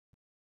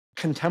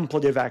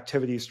contemplative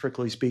activity,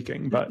 strictly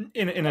speaking. But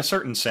in a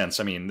certain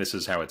sense, I mean, this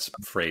is how it's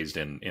phrased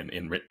in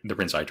the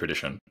Rinzai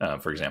tradition,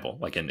 for example,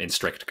 like in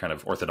strict kind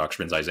of orthodox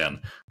Rinzai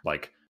Zen,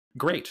 like.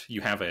 Great,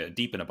 you have a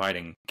deep and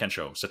abiding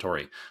Kensho,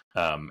 Satori,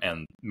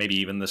 and maybe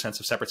even the sense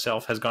of separate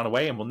self has gone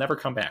away and will never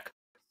come back.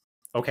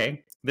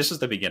 Okay, this is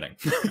the beginning.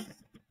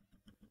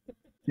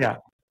 Yeah.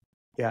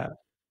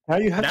 Now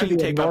you have to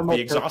take up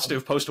the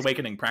exhaustive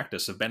post-awakening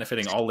practice of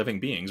benefiting all living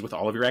beings with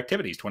all of your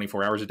activities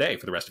 24 hours a day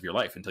for the rest of your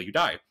life until you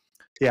die.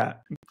 Yeah.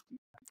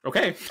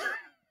 Okay.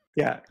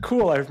 Yeah,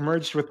 cool, I've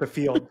merged with the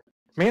field.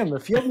 Man, the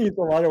field needs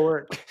a lot of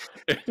work.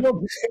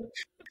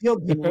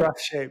 Field's in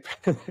rough shape.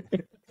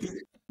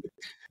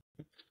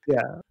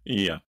 Yeah.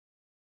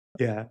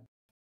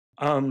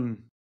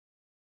 And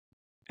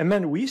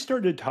then we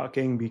started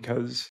talking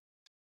because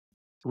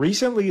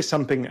recently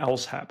something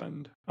else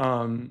happened.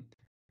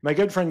 My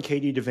good friend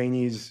Katie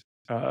Devaney's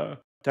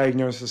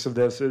diagnosis of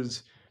this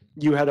is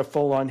you had a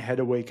full-on head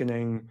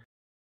awakening,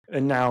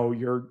 and now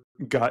your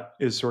gut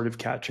is sort of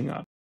catching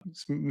up.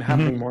 It's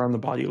happening more on the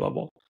body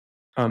level.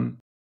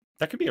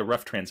 That could be a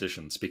rough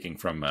transition, speaking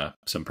from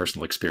some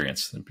personal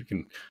experience. It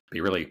can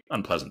be really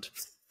unpleasant.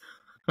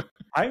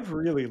 I've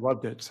really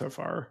loved it so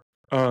far.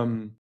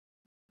 Happened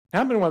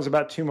was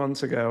about 2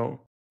 months ago.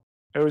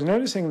 I was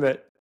noticing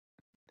that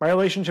my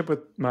relationship with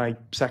my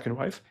second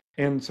wife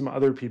and some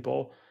other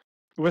people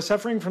was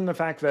suffering from the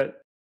fact that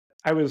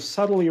I was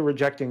subtly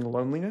rejecting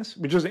loneliness,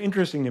 which was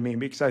interesting to me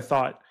because I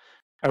thought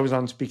I was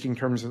on speaking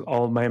terms with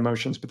all of my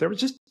emotions, but there was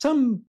just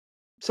some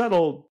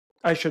subtle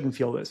I shouldn't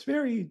feel this.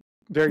 Very,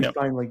 very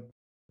finely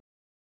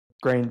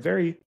grained,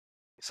 very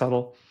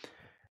subtle.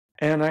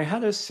 And I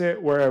had to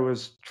sit where I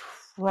was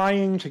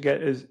trying to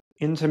get as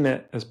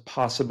intimate as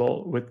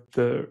possible with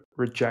the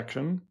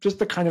rejection. Just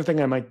the kind of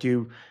thing I might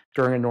do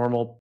during a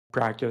normal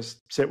practice,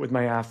 sit with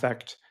my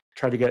affect,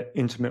 try to get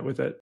intimate with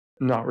it,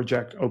 not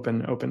reject,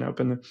 open, open,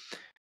 open.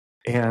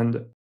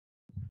 And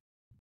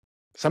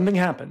something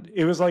happened.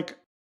 It was like,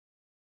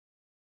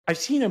 I've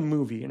seen a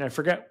movie and I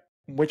forget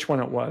which one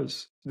it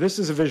was. This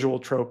is a visual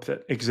trope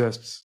that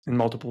exists in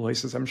multiple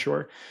places, I'm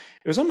sure.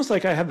 It was almost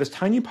like I had this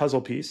tiny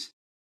puzzle piece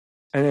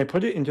and I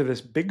put it into this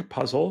big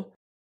puzzle,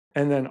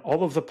 and then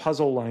all of the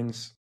puzzle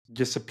lines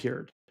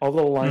disappeared. All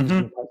the lines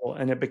in the puzzle,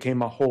 and it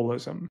became a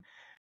holism.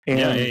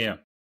 And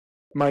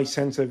my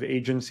sense of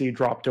agency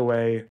dropped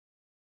away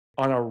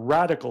on a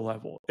radical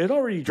level. It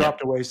already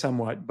dropped away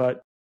somewhat,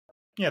 but...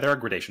 Yeah, there are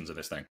gradations of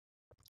this thing.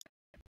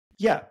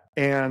 Yeah,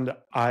 and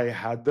I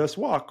had this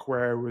walk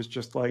where I was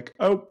just like,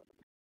 oh,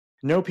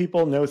 no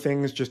people, no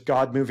things, just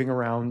God moving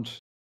around.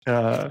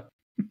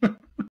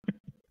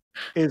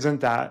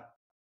 Isn't that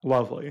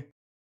lovely?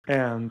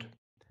 And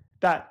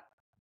that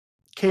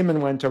came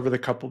and went over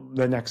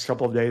the next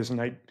couple of days,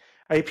 and I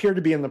appear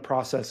to be in the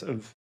process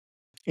of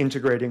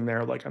integrating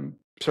there. Like I'm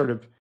sort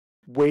of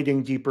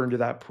wading deeper into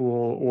that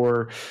pool,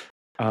 or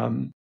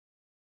I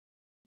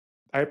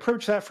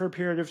approach that for a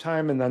period of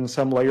time, and then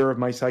some layer of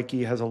my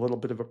psyche has a little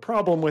bit of a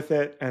problem with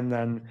it, and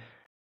then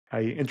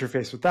I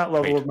interface with that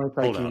level of my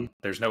psyche. Hold on.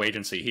 There's no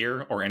agency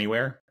here or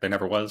anywhere. There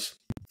never was.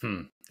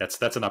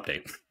 That's an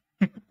update.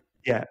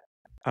 Yeah.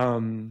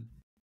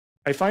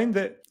 I find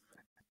that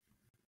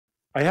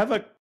I have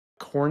a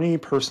corny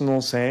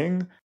personal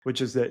saying, which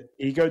is that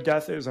ego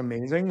death is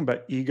amazing,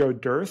 but ego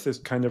dearth is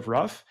kind of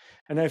rough.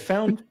 And I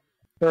found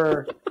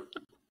for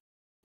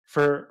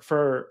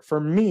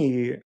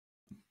me,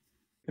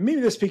 and maybe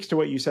this speaks to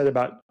what you said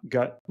about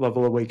gut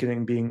level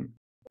awakening being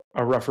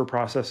a rougher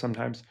process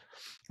sometimes.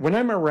 When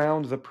I'm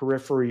around the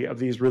periphery of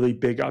these really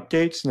big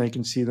updates and I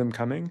can see them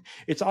coming,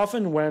 it's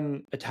often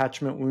when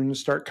attachment wounds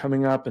start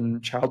coming up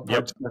and child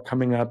parts are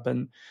coming up,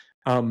 and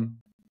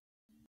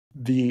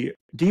the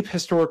deep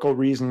historical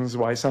reasons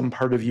why some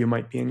part of you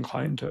might be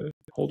inclined to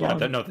hold on.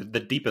 The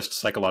deepest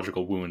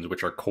psychological wounds,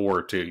 which are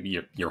core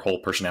to your whole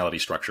personality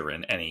structure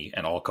and any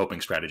and all coping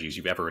strategies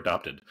you've ever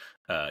adopted.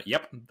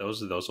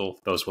 Those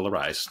will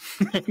arise.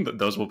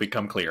 Those will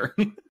become clear.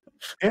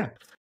 Yeah.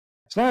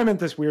 So now I'm at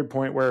this weird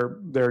point where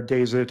there are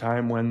days at a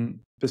time when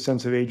the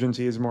sense of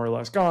agency is more or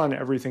less gone.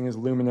 Everything is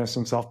luminous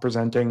and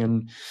self-presenting,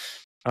 and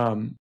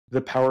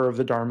the power of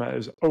the Dharma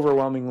is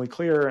overwhelmingly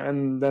clear.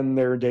 And then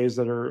there are days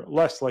that are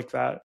less like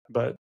that,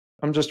 but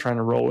I'm just trying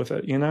to roll with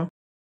it, you know?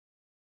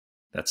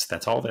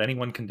 That's all that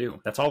anyone can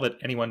do. That's all that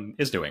anyone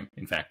is doing,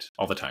 in fact,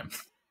 all the time.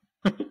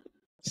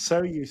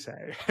 So you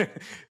say.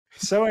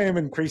 So I am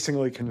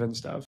increasingly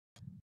convinced of.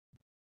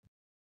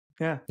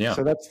 Yeah.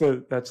 So that's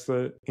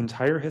the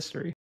entire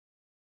history.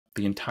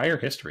 The entire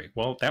history.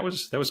 Well, that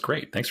was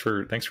great. Thanks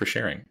for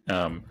sharing.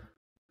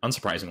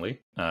 Unsurprisingly,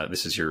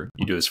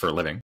 you do this for a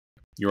living.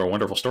 You're a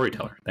wonderful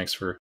storyteller. Thanks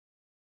for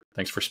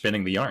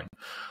spinning the yarn.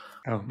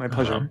 Oh, my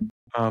pleasure.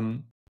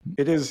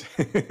 It is.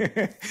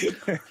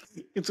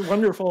 It's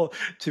wonderful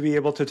to be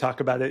able to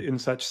talk about it in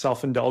such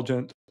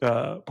self-indulgent,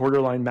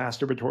 borderline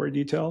masturbatory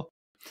detail.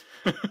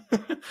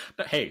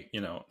 Hey,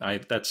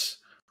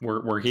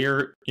 we're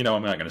here. I'm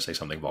not going to say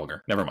something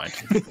vulgar. Never mind.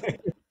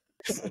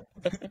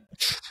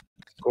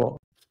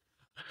 Cool.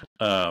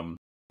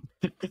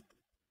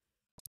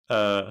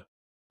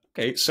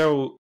 Okay,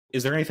 so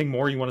is there anything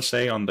more you want to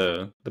say on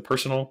the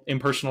personal,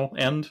 impersonal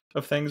end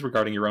of things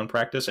regarding your own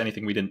practice?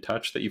 Anything we didn't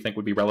touch that you think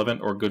would be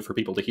relevant or good for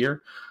people to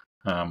hear?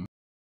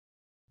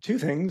 Two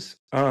things.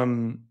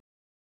 An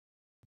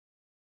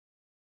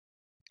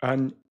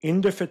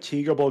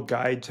indefatigable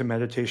guide to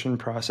meditation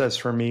process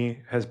for me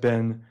has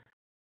been,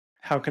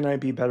 how can I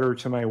be better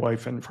to my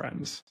wife and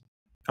friends?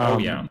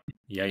 Yeah.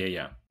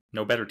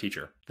 No better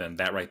teacher than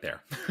that right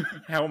there.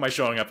 How am I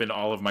showing up in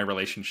all of my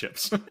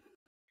relationships?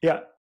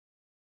 Yeah.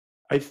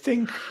 I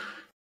think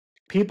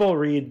people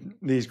read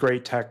these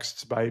great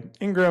texts by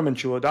Ingram and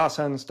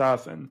Chuladasa and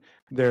stuff, and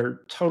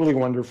they're totally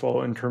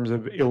wonderful in terms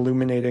of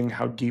illuminating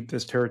how deep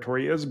this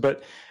territory is.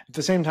 But at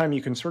the same time,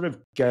 you can sort of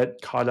get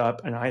caught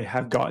up, and I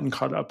have gotten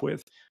caught up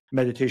with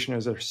meditation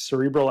as a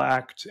cerebral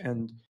act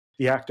and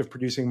the act of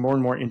producing more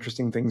and more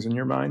interesting things in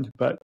your mind.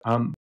 But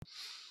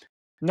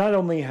not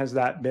only has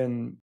that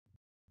been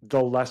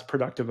the less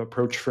productive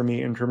approach for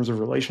me in terms of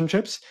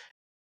relationships,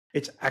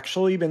 it's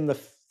actually been the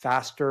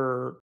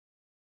faster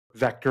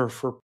vector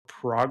for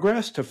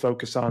progress to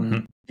focus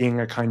on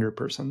being a kinder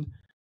person.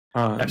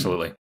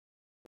 Absolutely.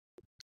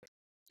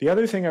 The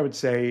other thing I would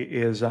say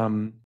is,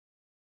 while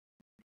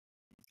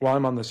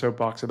I'm on the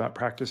soapbox about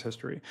practice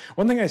history,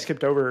 one thing I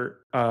skipped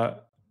over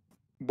while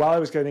I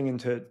was getting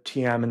into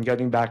TM and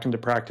getting back into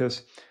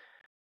practice,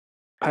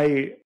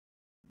 I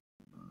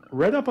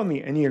read up on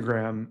the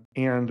Enneagram,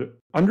 and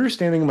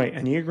understanding my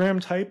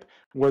Enneagram type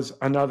was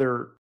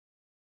another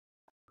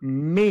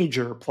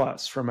major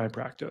plus for my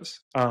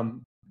practice.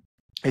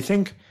 I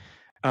think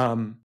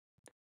Um,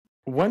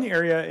 one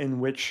area in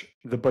which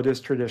the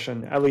Buddhist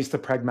tradition, at least the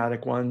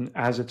pragmatic one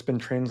as it's been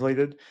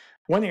translated,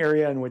 one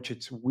area in which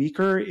it's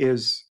weaker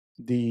is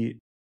the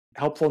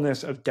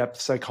helpfulness of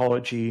depth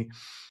psychology.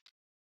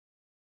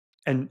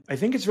 And I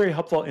think it's very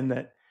helpful in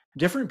that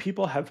different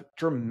people have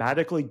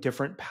dramatically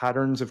different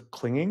patterns of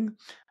clinging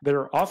that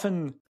are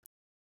often,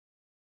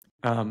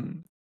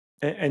 and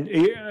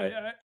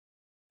I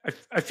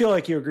feel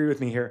like you agree with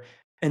me here.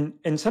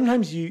 And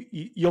sometimes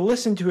you'll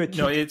listen to it.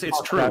 No,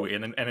 it's true,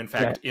 and in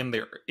fact, in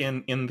the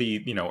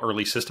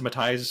early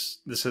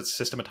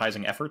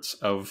systematizing efforts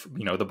of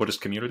the Buddhist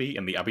community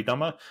in the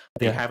Abhidhamma,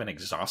 they have an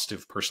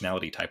exhaustive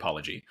personality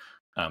typology,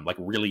 like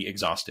really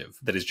exhaustive,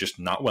 that is just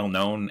not well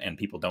known, and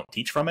people don't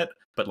teach from it.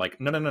 But like,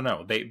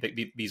 no,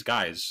 these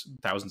guys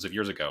thousands of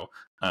years ago,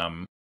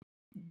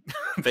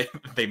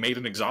 they made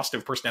an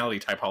exhaustive personality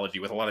typology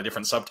with a lot of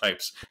different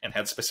subtypes and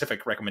had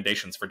specific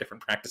recommendations for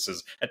different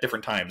practices at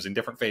different times in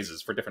different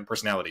phases for different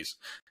personalities,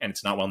 and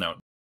it's not well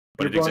known,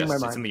 but it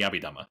exists. It's in the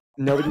Abhidhamma.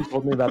 Nobody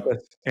told me about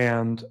this,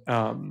 and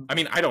I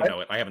mean, I don't know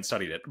it. I haven't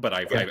studied it, but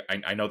I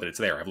know that it's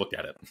there. I've looked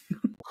at it.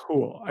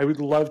 Cool. I would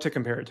love to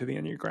compare it to the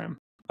Enneagram.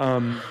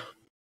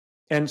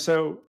 And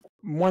so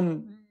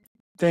one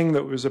thing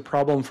that was a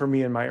problem for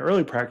me in my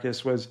early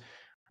practice was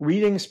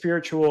reading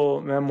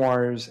spiritual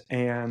memoirs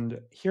and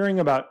hearing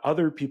about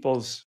other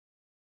people's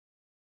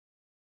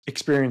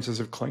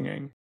experiences of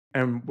clinging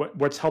and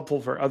what's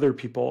helpful for other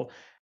people.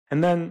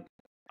 And then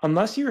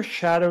unless your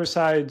shadow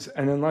sides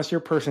and unless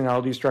your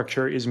personality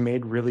structure is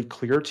made really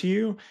clear to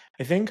you,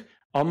 I think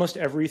almost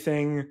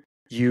everything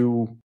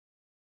you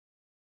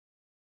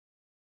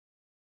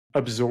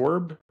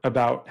absorb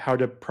about how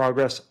to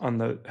progress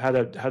on how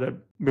to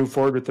move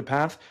forward with the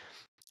path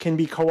can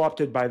be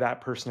co-opted by that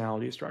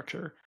personality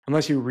structure.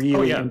 Unless you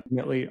really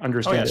intimately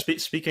understand it.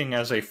 Speaking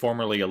as a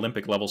formerly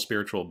Olympic level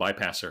spiritual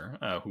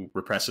bypasser who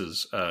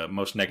represses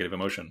most negative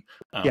emotion,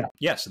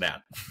 yes,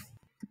 that.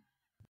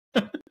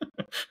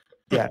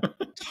 Yeah,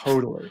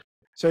 totally.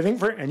 So I think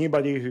for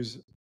anybody who's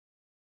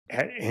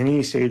at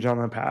any stage on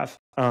the path,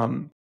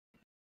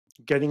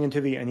 getting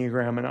into the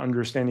Enneagram and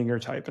understanding your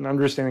type and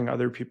understanding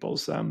other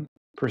people's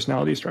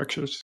personality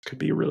structures could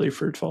be really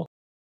fruitful.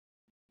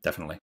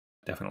 Definitely.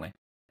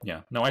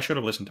 Yeah. No, I should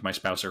have listened to my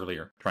spouse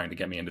earlier, trying to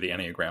get me into the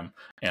Enneagram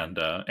and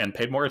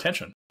paid more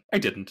attention. I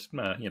didn't,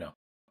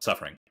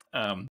 suffering.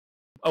 Oh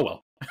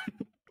well.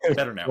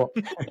 Better now.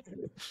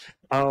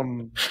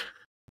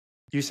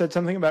 You said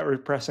something about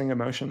repressing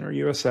emotion. Are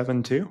you a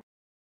 7 too?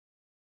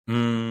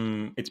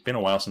 It's been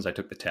a while since I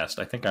took the test.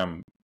 I think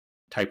I'm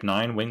type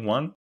 9, wing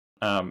 1.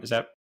 It's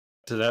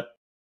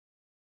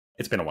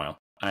been a while.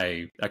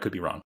 I could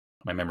be wrong.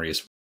 My memory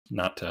is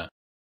not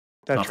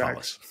that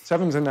tracks.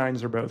 7s and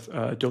 9s are both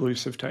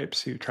delusive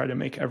types who try to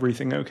make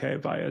everything okay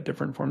via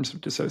different forms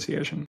of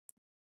dissociation.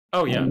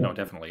 Oh yeah, no,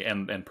 definitely.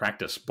 And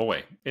practice,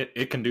 boy,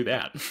 it can do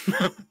that.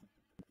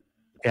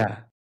 Yeah,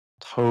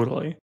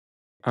 totally.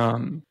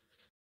 One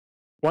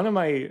of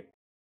my,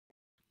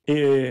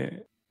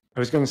 I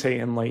was going to say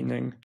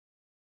enlightening.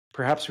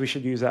 Perhaps we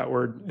should use that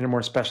word in a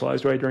more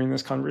specialized way during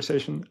this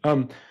conversation.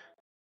 An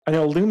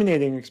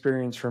illuminating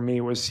experience for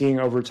me was seeing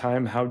over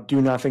time how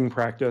do-nothing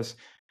practice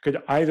could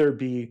either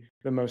be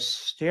the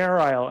most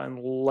sterile and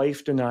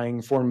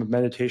life-denying form of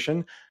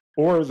meditation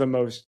or the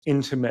most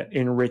intimate,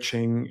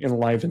 enriching,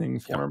 enlivening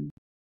form,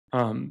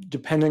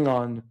 depending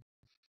on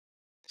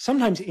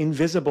sometimes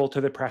invisible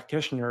to the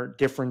practitioner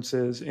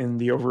differences in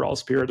the overall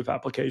spirit of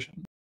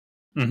application.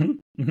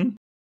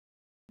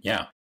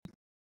 Yeah.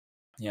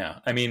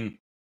 I mean,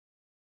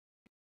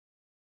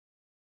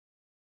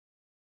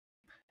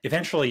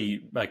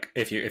 eventually, like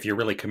if you're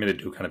really committed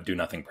to kind of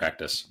do-nothing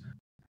practice,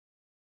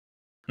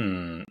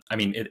 I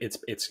mean,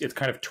 it's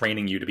kind of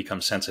training you to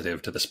become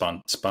sensitive to the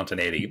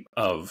spontaneity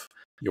of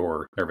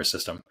your nervous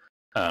system.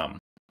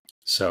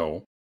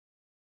 So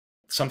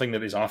something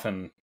that is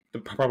often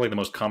probably the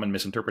most common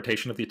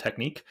misinterpretation of the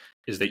technique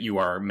is that you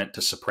are meant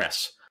to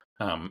suppress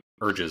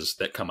urges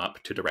that come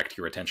up to direct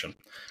your attention.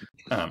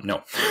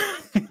 No.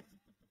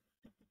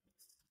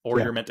 Or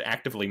you're meant to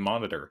actively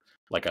monitor,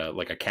 like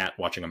a cat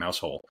watching a mouse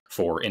hole,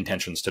 for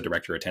intentions to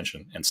direct your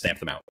attention and stamp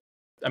them out.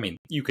 I mean,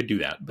 you could do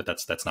that, but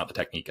that's not the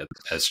technique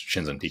as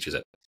Shinzen teaches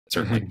it,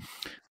 certainly.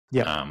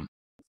 Yeah.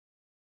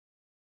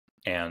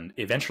 And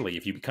eventually,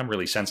 if you become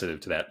really sensitive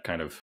to that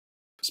kind of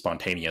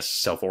spontaneous,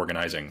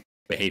 self-organizing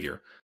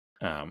behavior,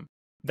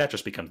 that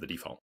just becomes the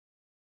default.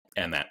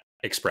 And that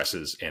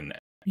expresses in,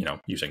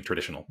 using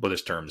traditional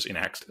Buddhist terms, in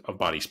acts of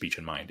body, speech,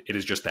 and mind. It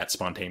is just that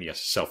spontaneous,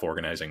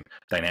 self-organizing,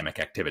 dynamic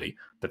activity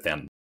that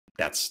then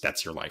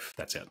that's your life.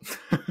 That's it.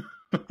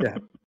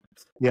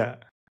 Yeah.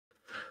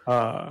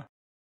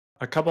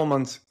 A couple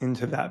months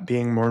into that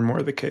being more and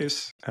more the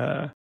case,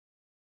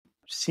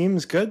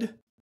 seems good.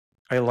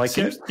 I like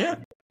it.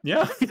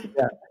 Yeah.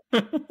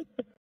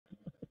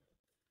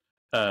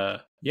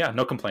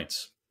 No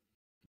complaints.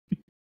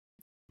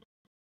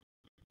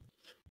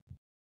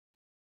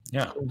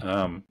 Yeah.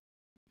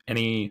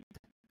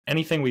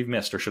 Anything we've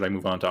missed, or should I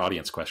move on to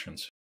audience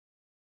questions?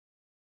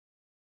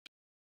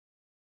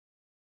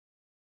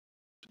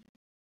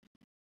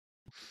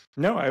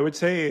 No, I would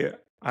say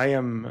I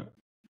am.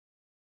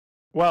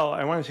 Well,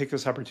 I want to take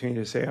this opportunity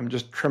to say I'm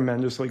just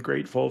tremendously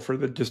grateful for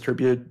the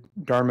distributed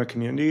Dharma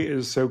community. It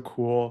is so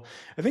cool.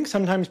 I think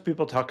sometimes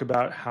people talk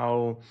about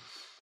how,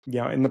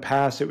 in the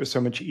past it was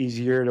so much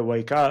easier to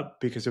wake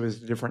up because it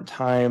was a different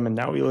time, and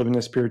now we live in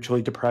a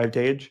spiritually deprived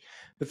age.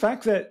 The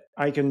fact that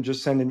I can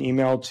just send an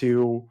email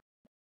to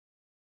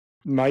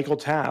Michael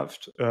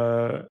Taft,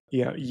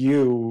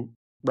 you,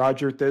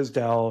 Roger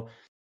Thisdell,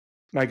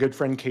 my good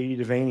friend Katie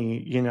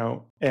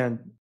Devaney,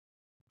 and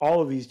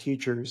all of these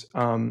teachers.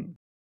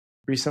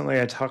 Recently,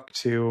 I talked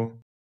to,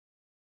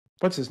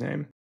 what's his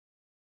name?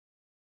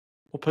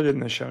 We'll put it in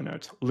the show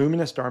notes.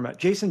 Luminous Dharma,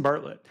 Jason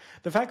Bartlett.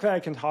 The fact that I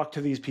can talk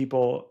to these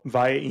people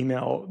via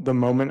email the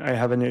moment I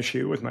have an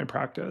issue with my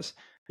practice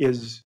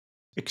is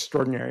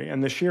extraordinary.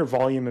 And the sheer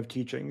volume of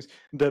teachings,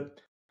 the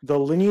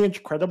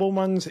lineage credible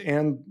ones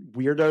and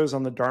weirdos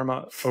on the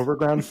Dharma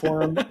Overground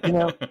forum,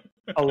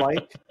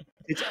 alike,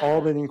 it's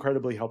all been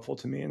incredibly helpful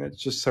to me. And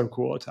it's just so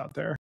cool it's out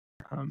there.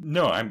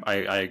 No,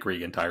 I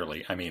agree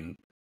entirely. I mean,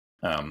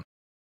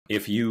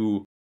 if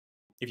you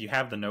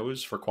have the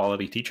nose for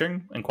quality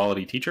teaching and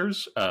quality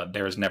teachers,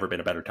 there has never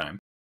been a better time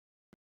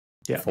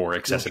for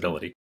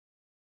accessibility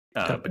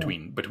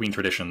between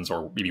traditions,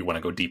 or maybe you want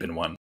to go deep in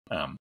one.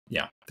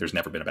 There's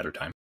never been a better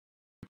time.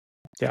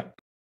 Yeah.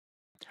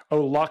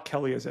 Oh, Locke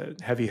Kelly is a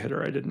heavy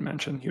hitter I didn't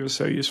mention. He was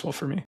so useful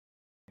for me.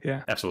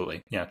 Yeah.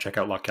 Absolutely. Yeah, check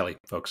out Locke Kelly,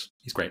 folks.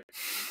 He's great.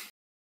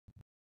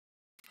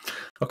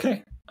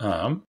 Okay.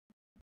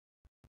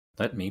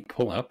 Let me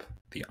pull up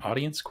the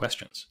audience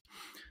questions.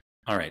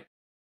 All right.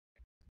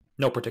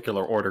 No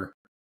particular order.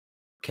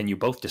 Can you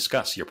both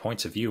discuss your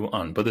points of view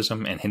on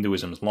Buddhism and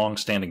Hinduism's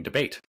long-standing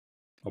debate?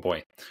 Oh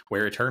boy.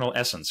 Where eternal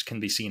essence can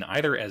be seen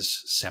either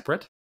as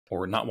separate,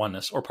 or not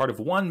oneness, or part of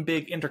one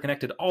big,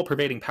 interconnected,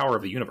 all-pervading power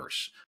of the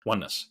universe,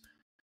 oneness.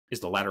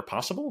 Is the latter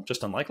possible,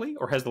 just unlikely,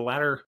 or has the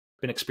latter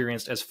been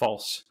experienced as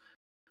false?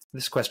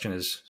 This question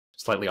is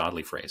slightly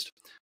oddly phrased.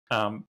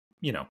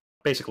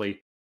 Basically,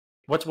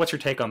 what's your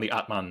take on the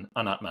Atman,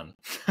 Anatman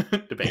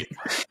debate?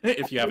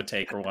 If you have a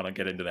take or want to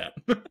get into that.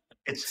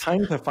 It's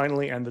time to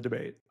finally end the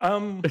debate.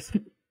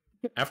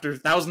 After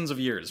thousands of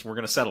years, we're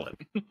going to settle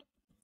it.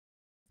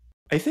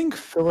 I think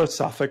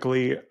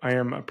philosophically, I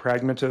am a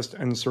pragmatist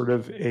and sort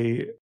of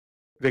a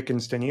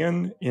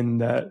Wittgensteinian in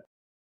that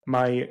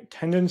my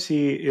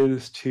tendency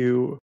is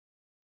to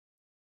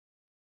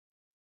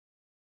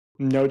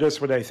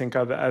notice what I think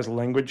of as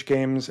language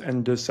games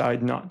and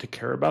decide not to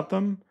care about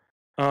them.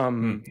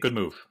 Good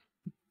move.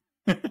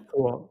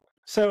 Cool.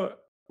 So,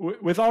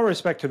 with all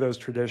respect to those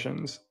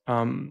traditions,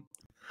 I'm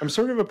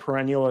sort of a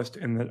perennialist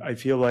in that I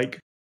feel like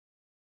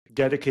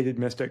dedicated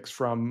mystics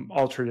from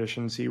all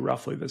traditions see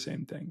roughly the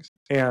same things.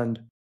 And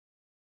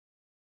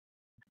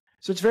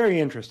so it's very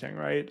interesting,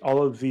 right?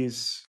 All of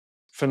these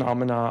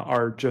phenomena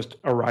are just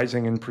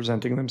arising and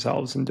presenting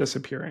themselves and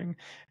disappearing.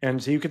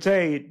 And so you could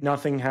say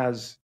nothing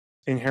has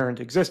inherent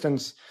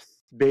existence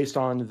based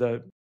on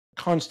the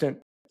constant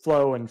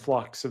flow and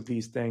flux of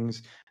these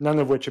things, none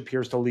of which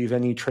appears to leave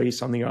any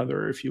trace on the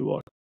other if you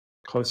look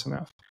close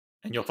enough.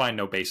 And you'll find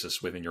no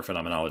basis within your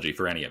phenomenology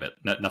for any of it.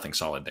 Nothing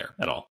solid there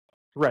at all.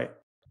 Right.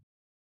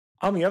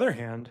 On the other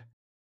hand,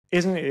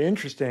 isn't it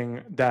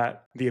interesting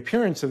that the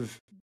appearance of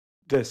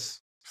this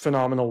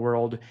phenomenal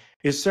world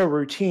is so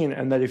routine,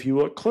 and that if you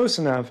look close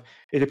enough,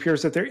 it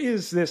appears that there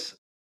is this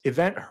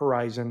event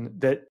horizon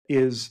that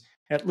is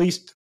at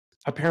least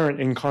apparent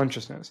in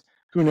consciousness.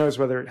 Who knows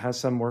whether it has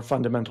some more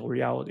fundamental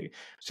reality?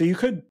 So you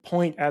could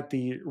point at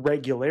the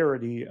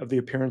regularity of the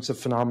appearance of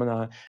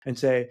phenomena and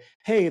say,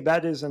 hey,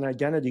 that is an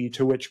identity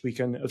to which we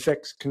can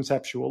affix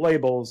conceptual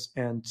labels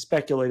and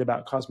speculate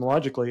about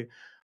cosmologically.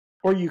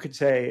 Or you could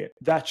say,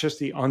 that's just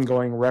the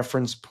ongoing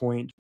reference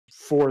point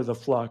for the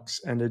flux,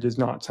 and it is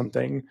not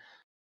something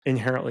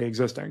inherently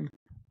existing.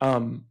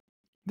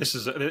 This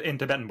is, in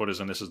Tibetan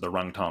Buddhism, this is the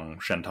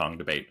Rangtong Shentong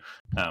debate,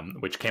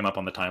 which came up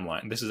on the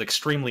timeline. This is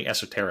extremely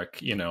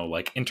esoteric,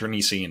 like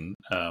internecine,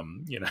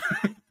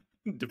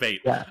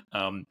 debate,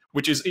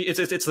 which is,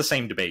 it's the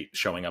same debate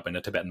showing up in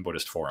a Tibetan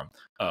Buddhist forum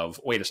of,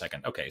 wait a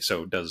second, okay,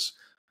 so does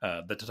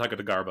the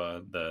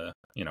Tathagata, the,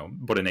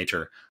 Buddha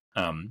nature,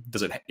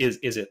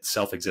 is it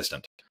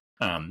self-existent?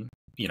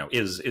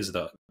 Is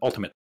the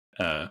ultimate,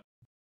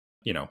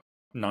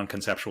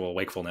 non-conceptual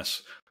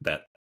wakefulness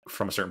that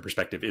from a certain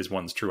perspective is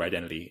one's true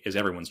identity, is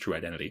everyone's true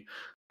identity,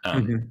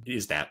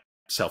 is that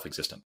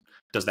self-existent?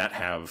 Does that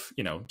have,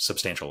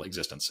 substantial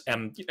existence?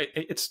 And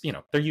it's,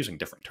 they're using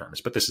different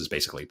terms, but this is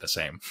basically the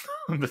same,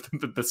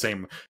 the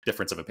same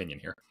difference of opinion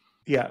here.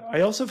 Yeah,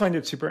 I also find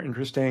it super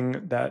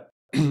interesting that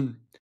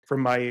from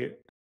my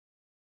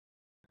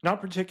not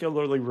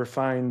particularly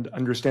refined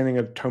understanding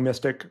of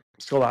Thomistic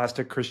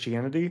scholastic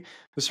Christianity,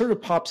 this sort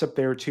of pops up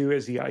there too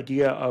as the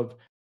idea of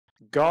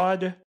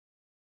God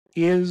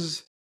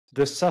is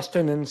the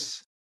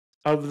sustenance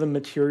of the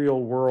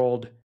material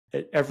world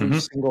at every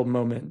single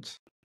moment.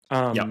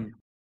 And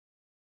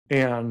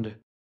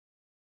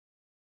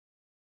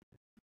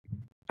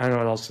I don't know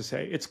what else to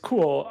say. It's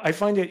cool. I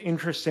find it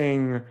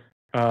interesting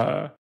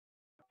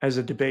as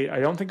a debate. I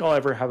don't think I'll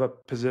ever have a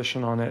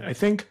position on it. I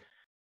think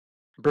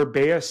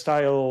Burbea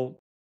style,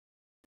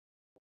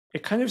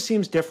 it kind of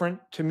seems different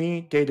to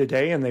me day to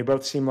day, and they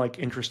both seem like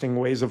interesting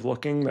ways of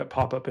looking that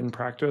pop up in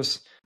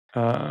practice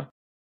on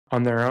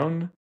their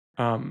own.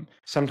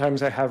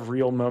 Sometimes I have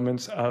real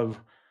moments of,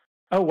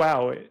 oh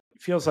wow, it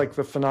feels like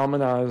the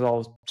phenomena is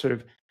all sort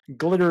of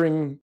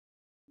glittering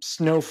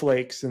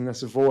snowflakes in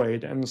this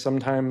void, and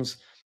sometimes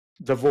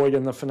the void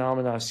and the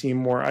phenomena seem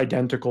more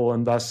identical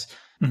and thus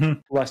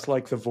less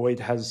like the void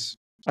has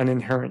an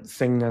inherent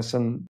thingness.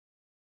 And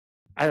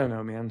I don't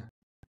know, man.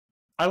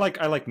 I like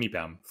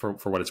Mipam for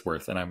what it's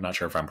worth, and I'm not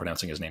sure if I'm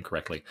pronouncing his name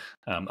correctly.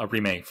 A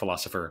Rime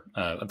philosopher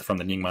from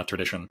the Nyingma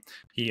tradition.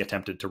 He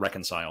attempted to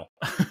reconcile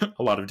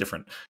a lot of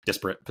different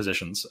disparate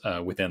positions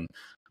within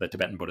the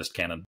Tibetan Buddhist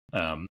canon,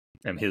 and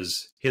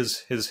his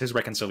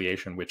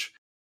reconciliation, which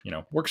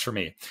works for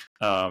me,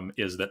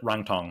 is that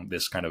Rangtong,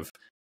 this kind of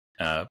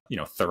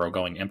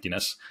thoroughgoing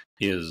emptiness,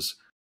 is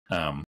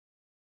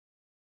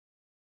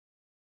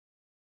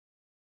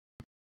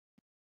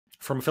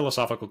from a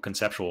philosophical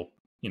conceptual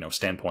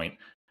standpoint,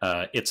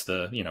 it's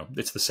the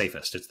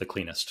safest, it's the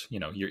cleanest.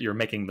 You're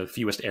making the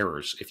fewest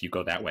errors if you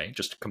go that way,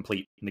 just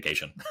complete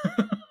negation.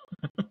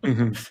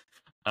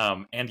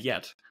 And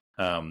yet,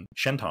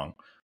 Shentong,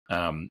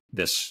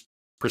 this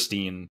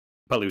pristine,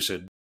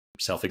 pellucid,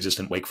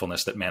 self-existent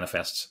wakefulness that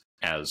manifests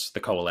as the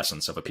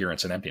coalescence of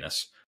appearance and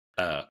emptiness,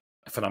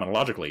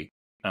 phenomenologically,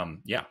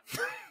 yeah.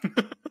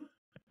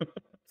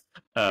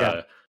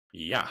 That.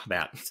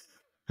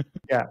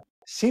 Yeah.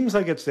 Seems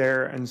like it's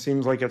there, and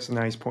seems like it's a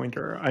nice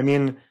pointer. I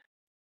mean,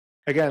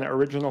 again,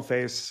 original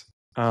face.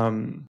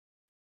 The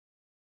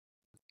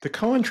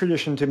koan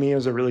tradition to me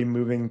is a really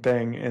moving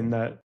thing in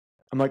that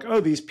I'm like, oh,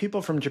 these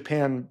people from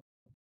Japan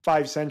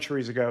 5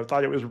 centuries ago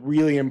thought it was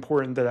really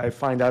important that I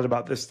find out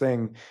about this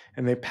thing,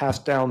 and they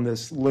passed down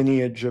this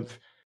lineage of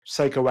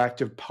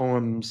psychoactive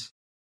poems,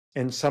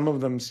 and some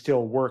of them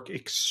still work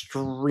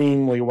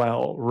extremely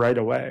well right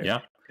away.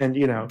 Yeah. And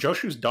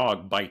Joshu's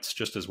dog bites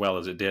just as well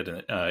as it did,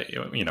 when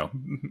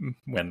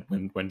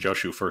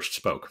Joshu first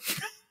spoke.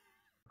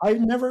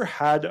 I've never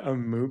had a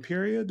moo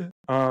period.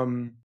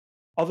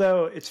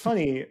 Although it's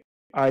funny,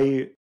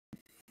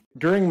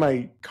 during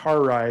my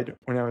car ride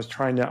when I was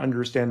trying to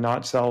understand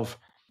not self,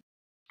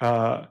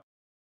 a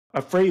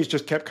phrase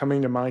just kept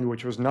coming to mind,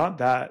 which was not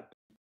that,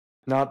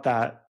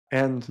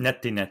 and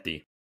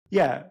netti.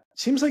 Yeah,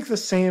 seems like the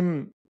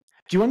same.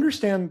 Do you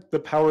understand the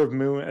power of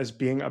moo as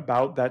being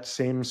about that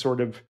same sort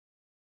of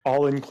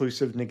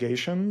all-inclusive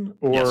negation?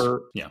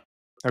 Or yes.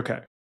 Yeah.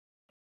 Okay.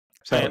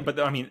 So, but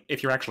I mean,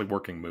 if you're actually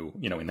working moo,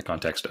 in the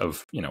context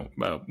of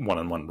a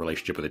one-on-one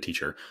relationship with a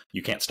teacher,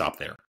 you can't stop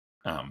there.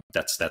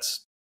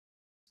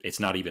 It's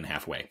not even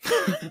halfway,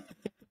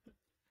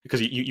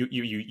 because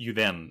you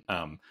then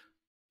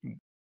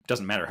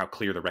doesn't matter how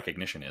clear the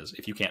recognition is,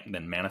 if you can't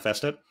then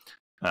manifest it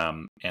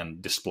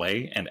and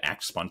display and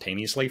act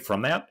spontaneously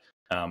from that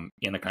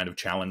in a kind of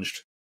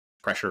challenged,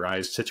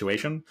 pressurized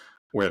situation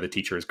where the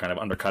teacher is kind of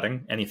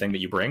undercutting anything that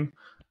you bring.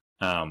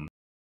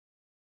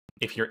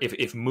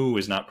 If moo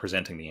is not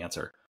presenting the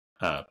answer,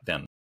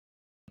 then,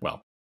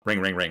 well,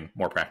 ring,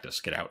 more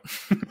practice, get out.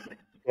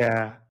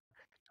 Yeah.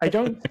 I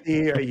don't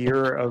see a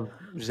year of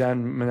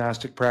Zen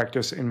monastic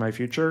practice in my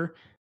future.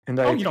 And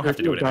you don't have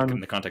to do it in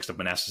the context of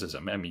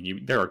monasticism. I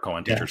mean, there are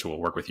koan teachers who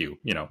will work with you,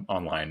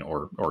 online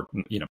or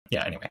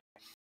anyway.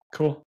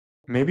 Cool.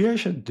 Maybe I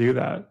should do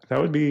that.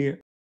 That would be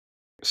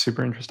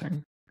super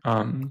interesting.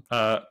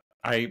 I've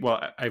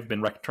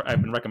been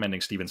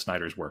recommending Stephen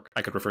Snyder's work.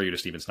 I could refer you to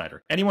Stephen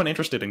Snyder. Anyone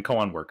interested in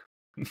koan work,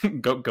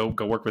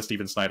 go work with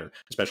Stephen Snyder,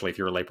 especially if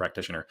you're a lay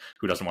practitioner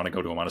who doesn't want to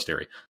go to a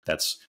monastery.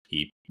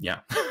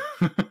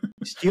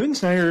 Stephen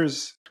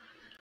Snyder's,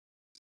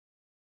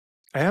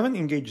 I haven't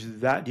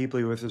engaged that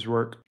deeply with his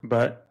work,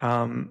 but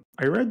I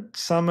read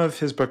some of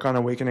his book on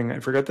awakening. I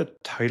forget the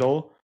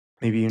title.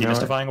 Maybe you know it.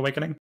 Demystifying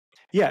Awakening?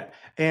 Yeah.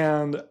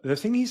 And the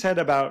thing he said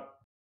about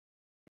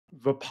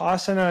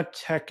Vipassana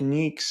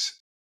techniques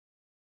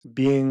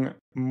being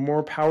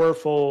more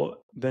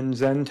powerful than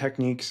Zen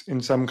techniques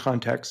in some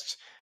contexts,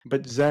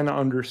 but Zen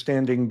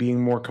understanding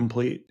being more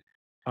complete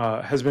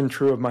has been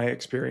true of my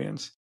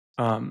experience.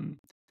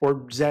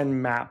 Or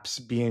Zen maps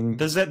being...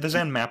 The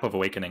Zen map of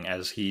awakening,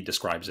 as he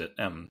describes it,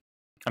 and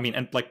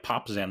like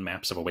pop Zen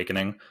maps of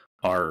awakening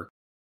are,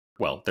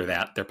 well,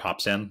 they're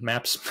pop Zen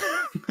maps.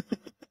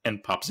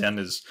 And pop Zen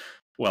is,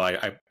 well,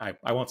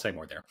 I won't say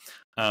more there.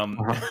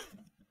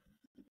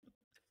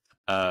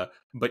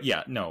 But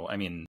yeah, no, I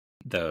mean,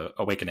 the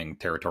awakening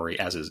territory,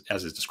 as is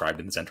described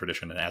in the Zen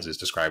tradition, and as is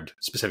described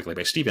specifically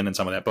by Stephen in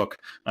some of that book.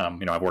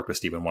 I've worked with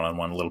Stephen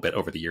one-on-one a little bit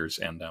over the years,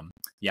 and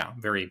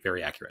very,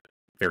 very accurate,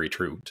 very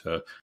true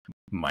to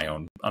my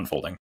own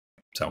unfolding.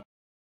 So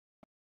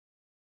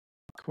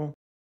cool.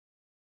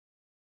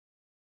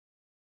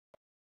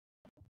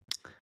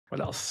 What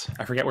else?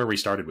 I forget where we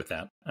started with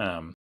that.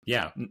 I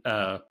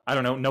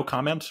don't know. No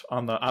comment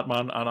on the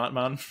Atman on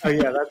Atman. Oh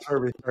yeah, that's where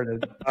we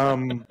started.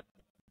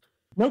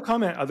 No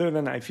comment other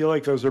than I feel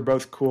like those are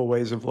both cool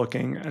ways of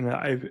looking, and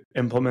I've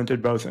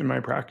implemented both in my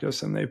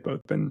practice, and they've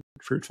both been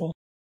fruitful.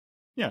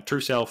 Yeah,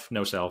 true self,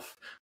 no self,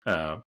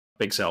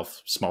 big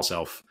self, small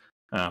self,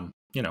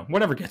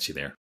 whatever gets you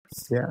there.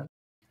 Yeah,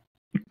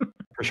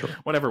 for sure.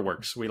 Whatever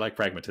works. We like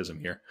pragmatism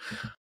here.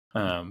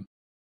 And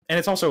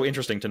it's also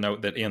interesting to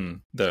note that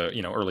in the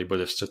early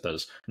Buddhist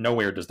suttas,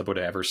 nowhere does the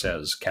Buddha ever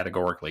says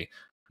categorically,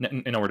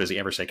 nowhere does he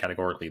ever say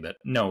categorically that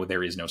no,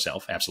 there is no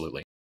self.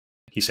 Absolutely,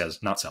 he says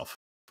not self.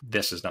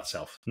 This is not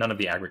self. None of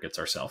the aggregates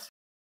are self.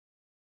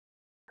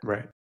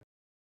 Right.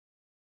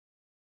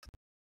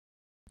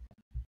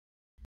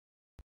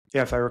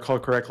 Yeah, if I recall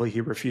correctly,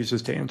 he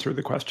refuses to answer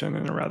the question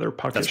in a rather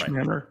puckish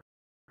manner.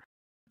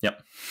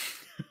 Yep.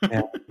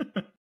 Yeah.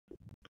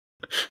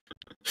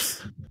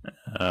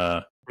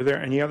 Were there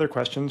any other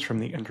questions from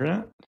the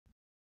internet?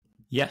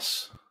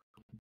 Yes.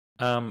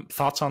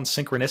 Thoughts on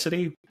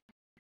synchronicity?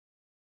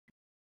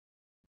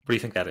 What do you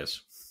think that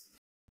is?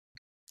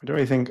 What do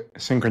I think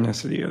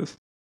synchronicity is?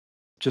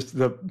 Just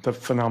the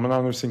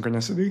phenomenon of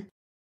synchronicity?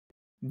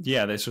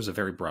 Yeah, this was a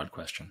very broad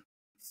question.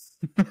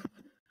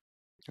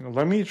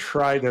 Let me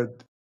try to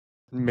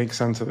make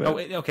sense of it. Oh,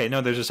 okay.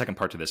 No, there's a second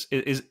part to this.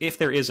 Is if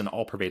there is an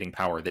all-pervading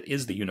power that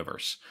is the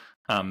universe,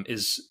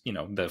 is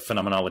the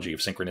phenomenology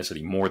of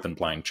synchronicity more than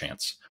blind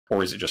chance,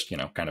 or is it just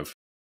kind of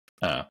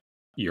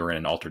you're in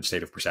an altered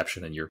state of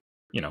perception and you're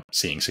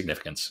seeing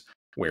significance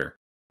where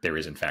there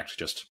is in fact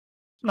just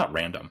not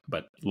random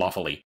but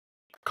lawfully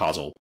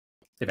causal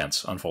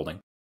events unfolding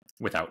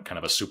without kind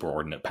of a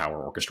superordinate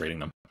power orchestrating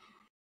them?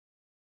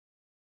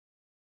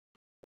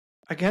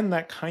 Again,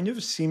 that kind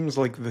of seems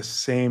like the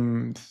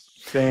same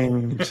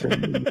thing to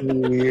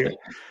me.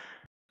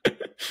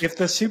 If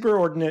the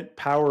superordinate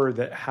power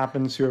that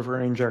happens to have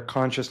arranged our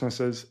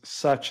consciousnesses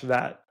such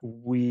that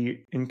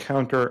we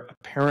encounter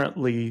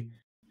apparently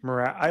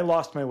I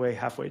lost my way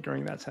halfway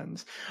during that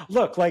sentence.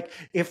 Look, like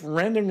if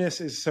randomness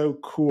is so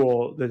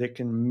cool that it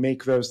can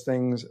make those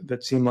things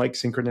that seem like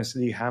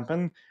synchronicity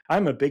happen,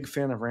 I'm a big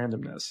fan of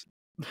randomness.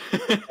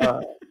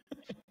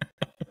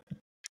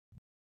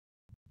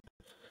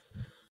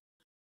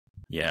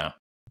 Yeah.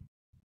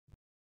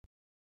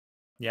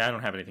 Yeah, I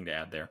don't have anything to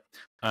add there.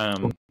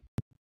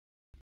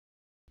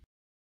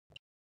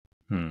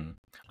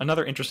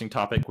 Another interesting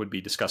topic would be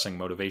discussing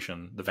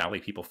motivation, the valley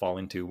people fall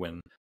into when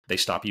they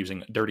stop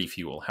using dirty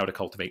fuel, how to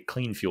cultivate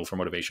clean fuel for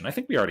motivation. I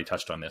think we already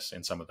touched on this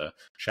in some of the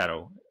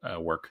shadow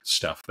work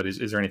stuff, but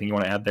is there anything you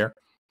want to add there?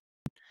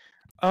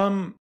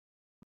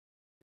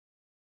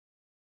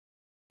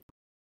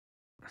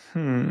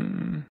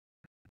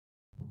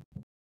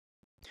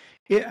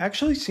 It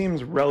actually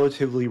seems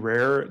relatively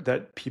rare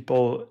that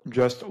people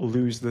just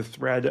lose the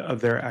thread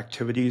of their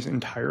activities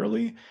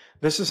entirely.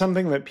 This is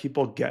something that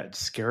people get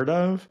scared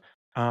of.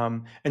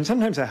 And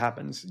sometimes that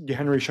happens.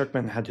 Henry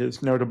Schuckman had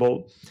his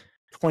notable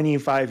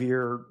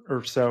 25-year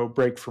or so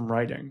break from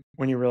writing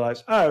when he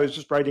realized, I was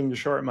just writing to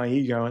shore up my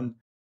ego, and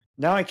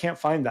now I can't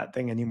find that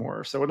thing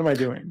anymore. So what am I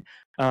doing?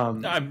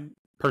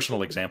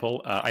 Personal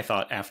example, I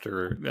thought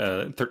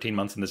after 13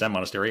 months in the Zen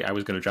monastery, I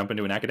was going to jump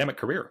into an academic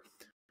career.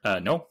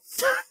 No.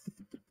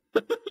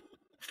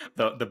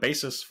 The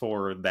basis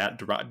for that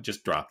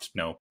just dropped.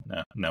 No.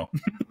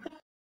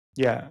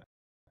 Yeah.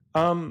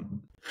 I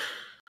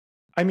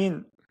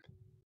mean,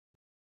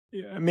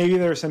 maybe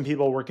there are some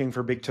people working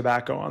for big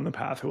tobacco on the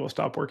path who will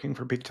stop working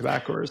for big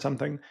tobacco or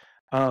something.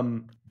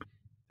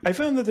 I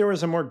found that there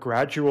was a more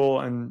gradual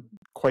and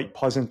quite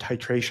pleasant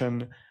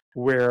titration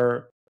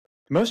where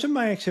most of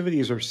my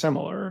activities are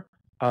similar.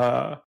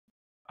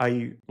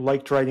 I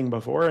liked writing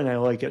before and I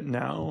like it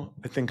now.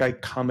 I think I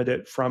come at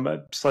it from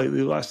a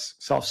slightly less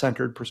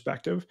self-centered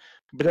perspective,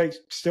 but I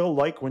still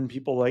like when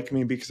people like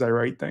me because I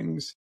write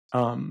things.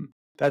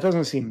 That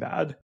doesn't seem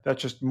bad.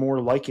 That's just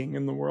more liking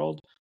in the world.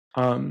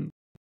 I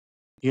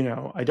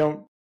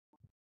don't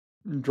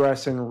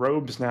dress in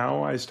robes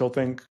now. I still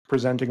think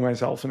presenting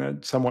myself in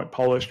a somewhat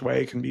polished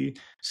way can be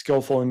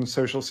skillful in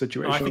social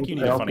situations. I think you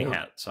need a funny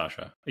hat,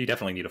 Sasha. You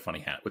definitely need a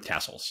funny hat with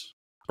tassels,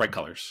 bright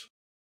colors.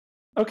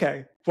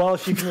 Okay. Well,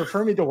 if you can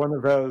refer me to one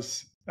of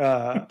those,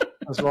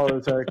 as well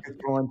as a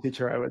one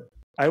teacher,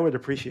 I would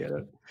appreciate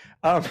it.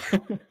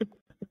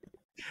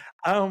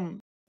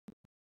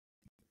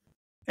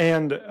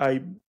 And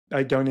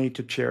I donate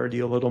to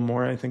charity a little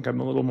more. I think I'm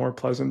a little more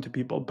pleasant to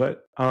people,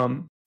 but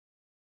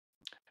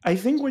I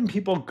think when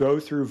people go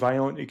through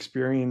violent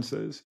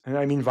experiences, and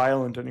I mean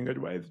violent in a good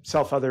way,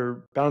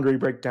 self-other boundary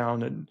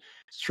breakdown and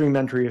extreme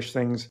entry-ish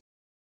things,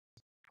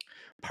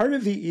 part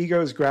of the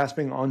ego's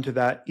grasping onto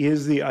that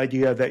is the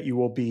idea that you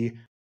will be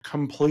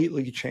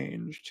completely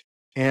changed.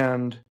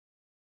 And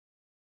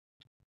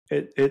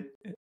it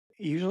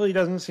usually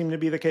doesn't seem to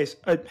be the case.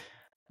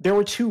 There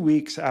were 2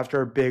 weeks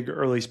after a big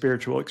early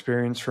spiritual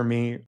experience for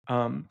me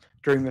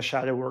during the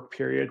shadow work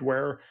period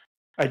where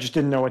I just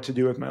didn't know what to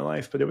do with my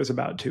life, but it was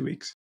about 2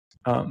 weeks.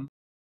 Yeah.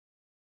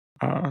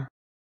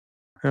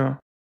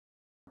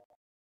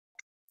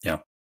 Yeah.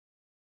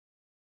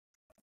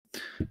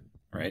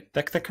 Right.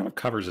 That kind of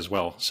covers as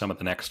well some of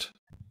the next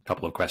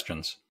couple of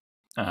questions.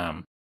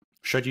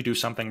 should you do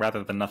something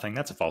rather than nothing?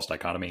 That's a false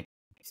dichotomy.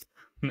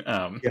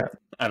 Yeah.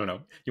 I don't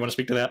know. You want to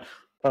speak to that?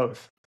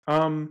 Both.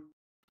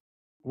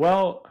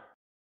 Well,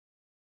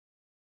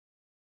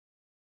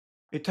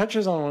 it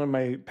touches on one of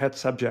my pet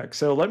subjects,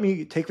 so let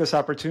me take this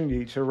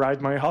opportunity to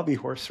ride my hobby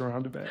horse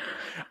around a bit.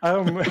 I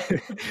will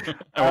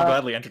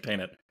gladly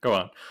entertain it. Go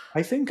on.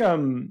 I think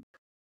one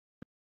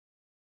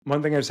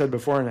thing I've said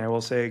before, and I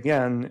will say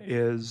again,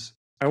 is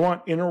I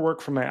want inner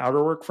work from my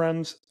outer work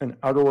friends and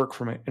outer work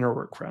from my inner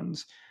work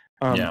friends.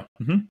 Yeah.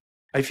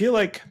 I feel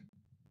like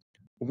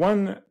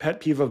one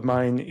pet peeve of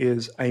mine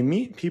is I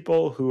meet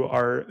people who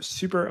are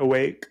super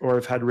awake or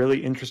have had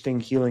really interesting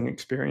healing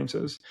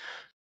experiences,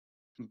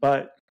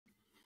 but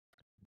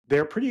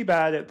they're pretty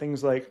bad at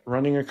things like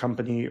running a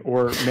company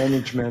or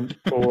management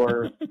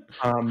or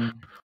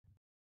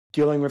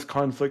dealing with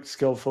conflict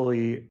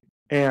skillfully,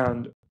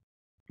 and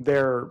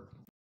their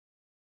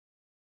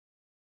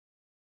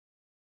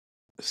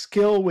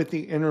skill with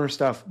the inner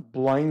stuff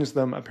blinds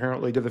them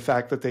apparently to the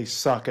fact that they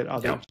suck at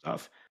other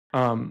stuff.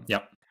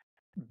 Yep.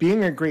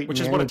 Being a great which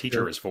is manager, what a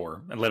teacher is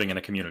for, and living in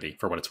a community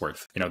for what it's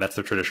worth. That's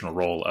the traditional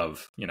role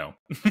of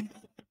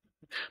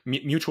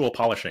mutual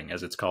polishing,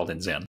 as it's called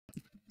in Zen.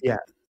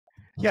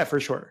 Yeah, for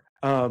sure.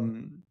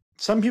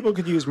 Some people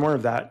could use more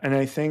of that, and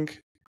I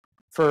think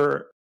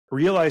for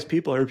realized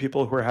people or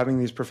people who are having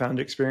these profound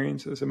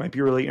experiences, it might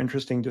be really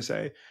interesting to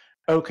say,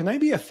 oh, can I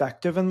be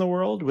effective in the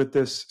world with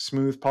this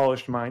smooth,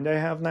 polished mind I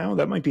have now?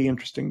 That might be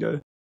interesting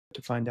to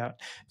find out.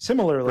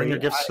 Similarly, bring your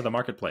gifts to the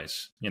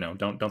marketplace.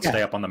 Don't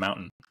stay up on the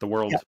mountain. The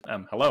world,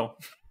 hello.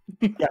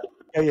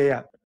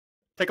 Yeah.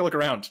 Take a look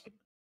around.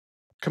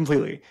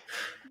 Completely.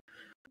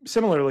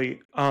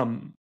 Similarly,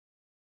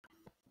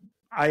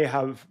 I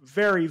have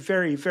very,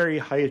 very, very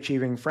high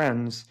achieving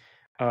friends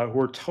who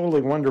are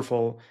totally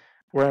wonderful,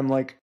 where I'm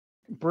like,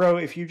 bro,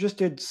 if you just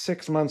did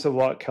 6 months of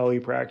Lot Kelly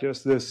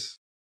practice, this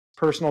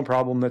personal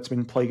problem that's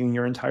been plaguing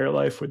your entire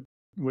life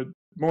would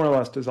more or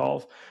less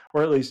dissolve,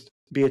 or at least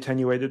be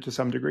attenuated to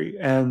some degree.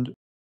 And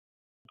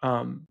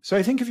so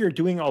I think if you're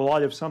doing a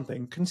lot of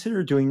something,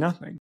 consider doing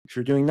nothing. If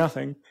you're doing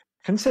nothing,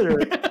 consider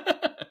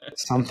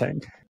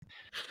something.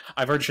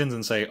 I've heard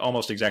Shinzen say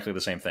almost exactly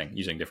the same thing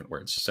using different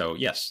words. So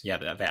yes,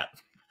 that.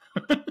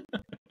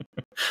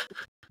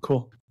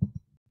 Cool.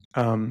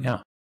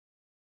 Yeah.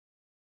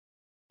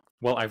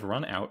 Well, I've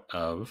run out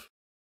of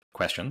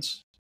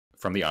questions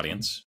from the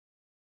audience.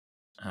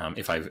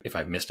 If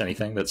I've missed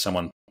anything that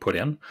someone put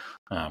in,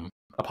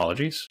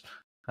 apologies.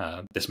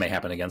 This may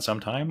happen again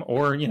sometime,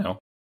 or yeah.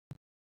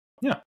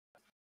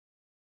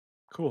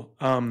 Cool.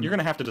 You're going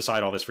to have to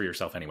decide all this for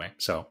yourself anyway.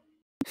 So,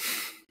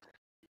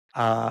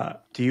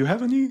 do you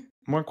have any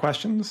more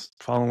questions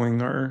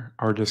following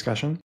our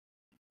discussion?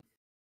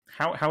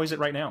 How is it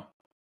right now?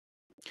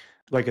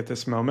 Like at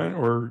this moment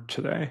or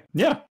today?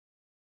 Yeah.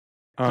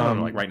 No,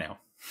 like right now.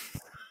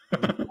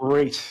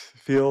 Great.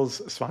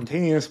 Feels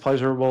spontaneous,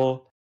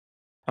 pleasurable.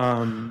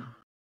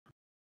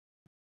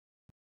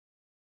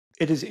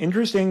 It is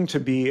interesting to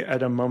be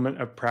at a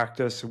moment of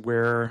practice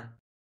where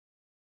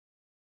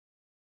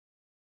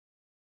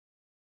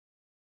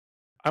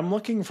I'm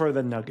looking for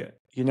the nugget.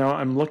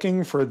 I'm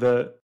looking for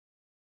the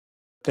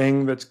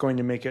thing that's going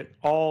to make it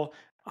all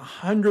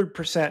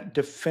 100%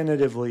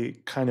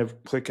 definitively kind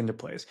of click into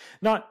place.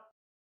 Not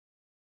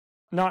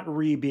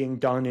being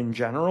done in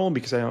general,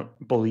 because I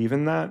don't believe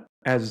in that,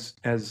 as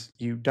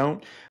you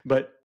don't,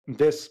 but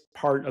this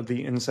part of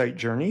the insight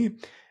journey.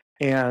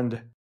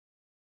 And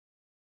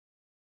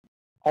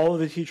all of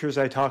the teachers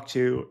I talk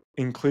to,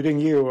 including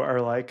you,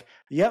 are like,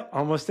 yep,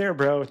 almost there,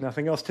 bro.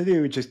 Nothing else to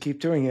do. Just keep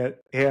doing it.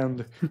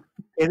 And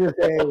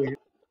it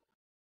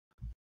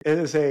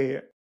is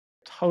a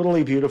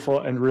totally beautiful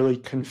and really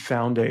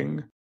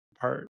confounding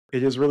part.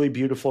 It is really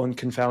beautiful and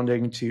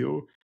confounding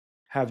to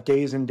have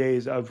days and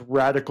days of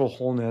radical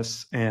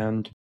wholeness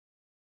and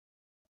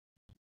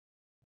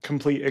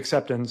complete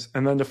acceptance,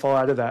 and then to fall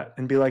out of that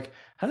and be like,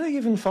 how did I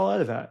even fall out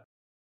of that?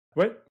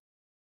 What?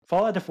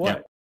 Fall out of what?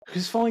 Yep.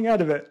 Who's falling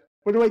out of it?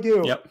 What do I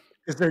do? Yep.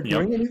 Is there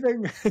doing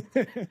anything?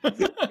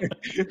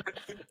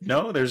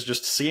 No, there's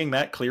just seeing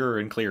that clearer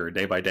and clearer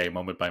day by day,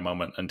 moment by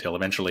moment, until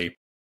eventually.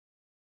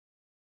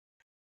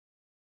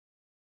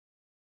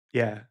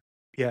 Yeah.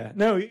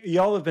 No,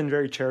 y'all have been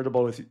very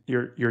charitable with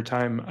your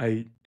time.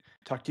 I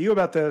talked to you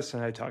about this,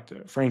 and I talked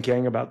to Frank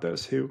Yang about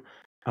this, who,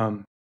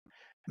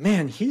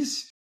 man,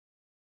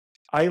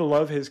 I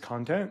love his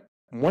content.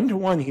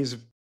 One-to-one, he's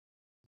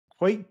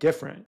quite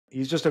different.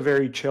 He's just a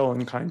very chill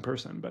and kind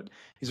person, but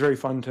he's very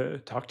fun to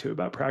talk to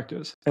about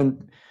practice.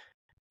 And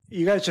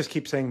you guys just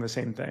keep saying the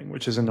same thing,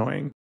 which is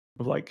annoying.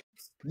 Of like,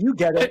 you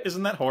get it.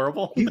 Isn't that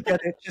horrible? You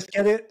get it. Just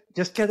get it.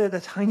 Just get it a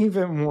tiny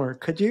bit more.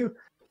 Could you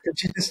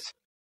just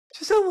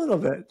a little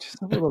bit.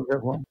 Just a little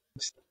bit more.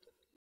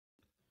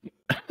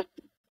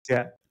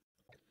 Yeah.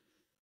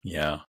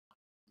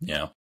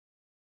 Yeah.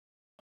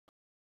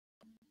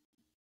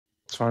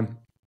 It's fun.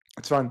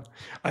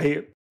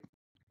 I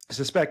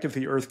suspect if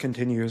the Earth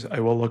continues, I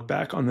will look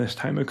back on this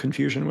time of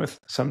confusion with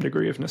some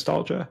degree of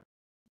nostalgia.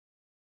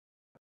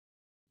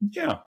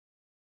 Yeah.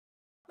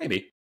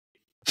 Maybe.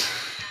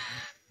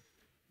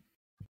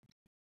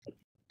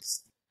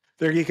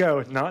 There you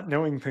go. Not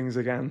knowing things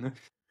again.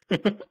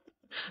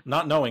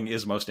 Not knowing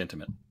is most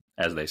intimate,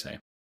 as they say.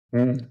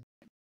 Mm.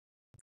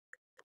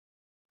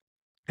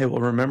 I will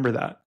remember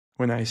that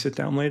when I sit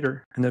down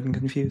later and I'm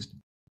confused.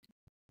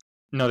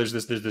 No, there's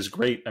this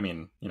great, I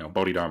mean,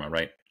 Bodhidharma,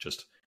 right?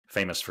 Just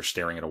famous for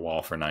staring at a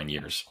wall for 9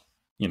 years.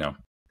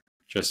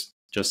 Just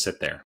sit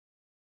there.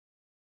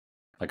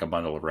 Like a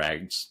bundle of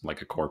rags,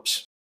 like a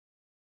corpse.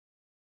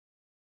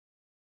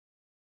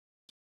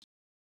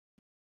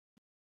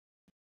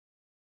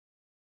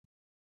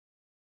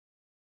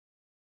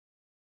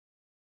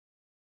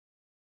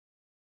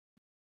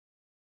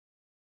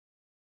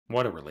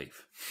 What a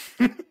relief.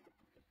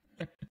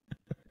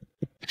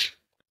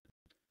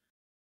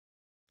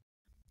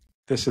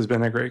 This has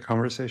been a great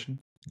conversation.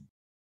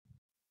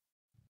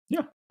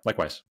 Yeah,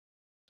 likewise.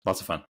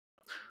 Lots of fun.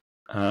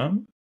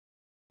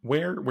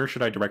 Where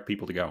should I direct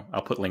people to go?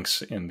 I'll put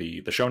links in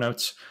the show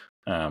notes,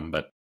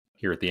 but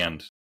here at the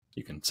end,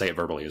 you can say it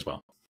verbally as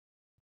well.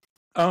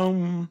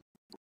 My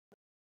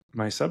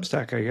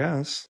Substack, I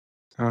guess.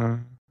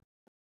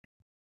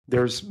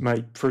 There's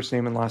my first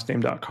name and last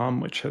name.com,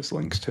 which has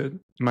links to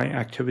my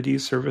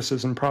activities,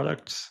 services, and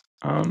products.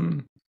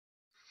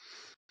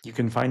 You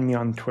can find me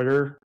on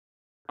Twitter,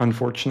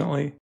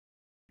 unfortunately.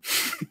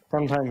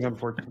 Sometimes,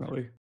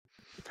 unfortunately.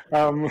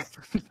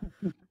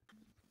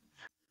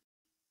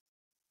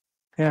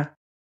 Yeah.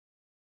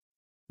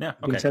 Yeah,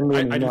 okay.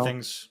 I do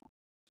things,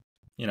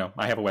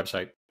 I have a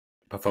website,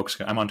 but folks,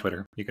 I'm on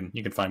Twitter. You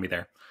can find me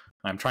there.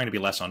 I'm trying to be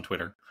less on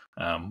Twitter.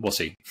 We'll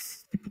see.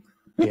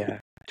 Yeah.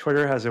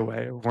 Twitter has a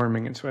way of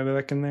worming its way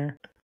back in there.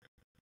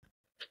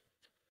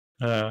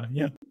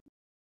 Yeah.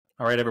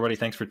 All right, everybody.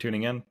 Thanks for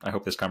tuning in. I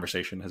hope this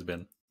conversation has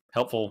been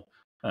helpful,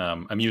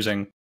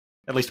 amusing,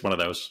 at least one of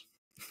those.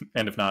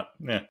 And if not,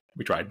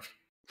 we tried.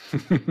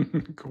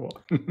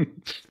 Cool.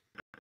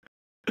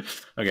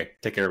 Okay.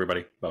 Take care,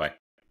 everybody. Bye-bye.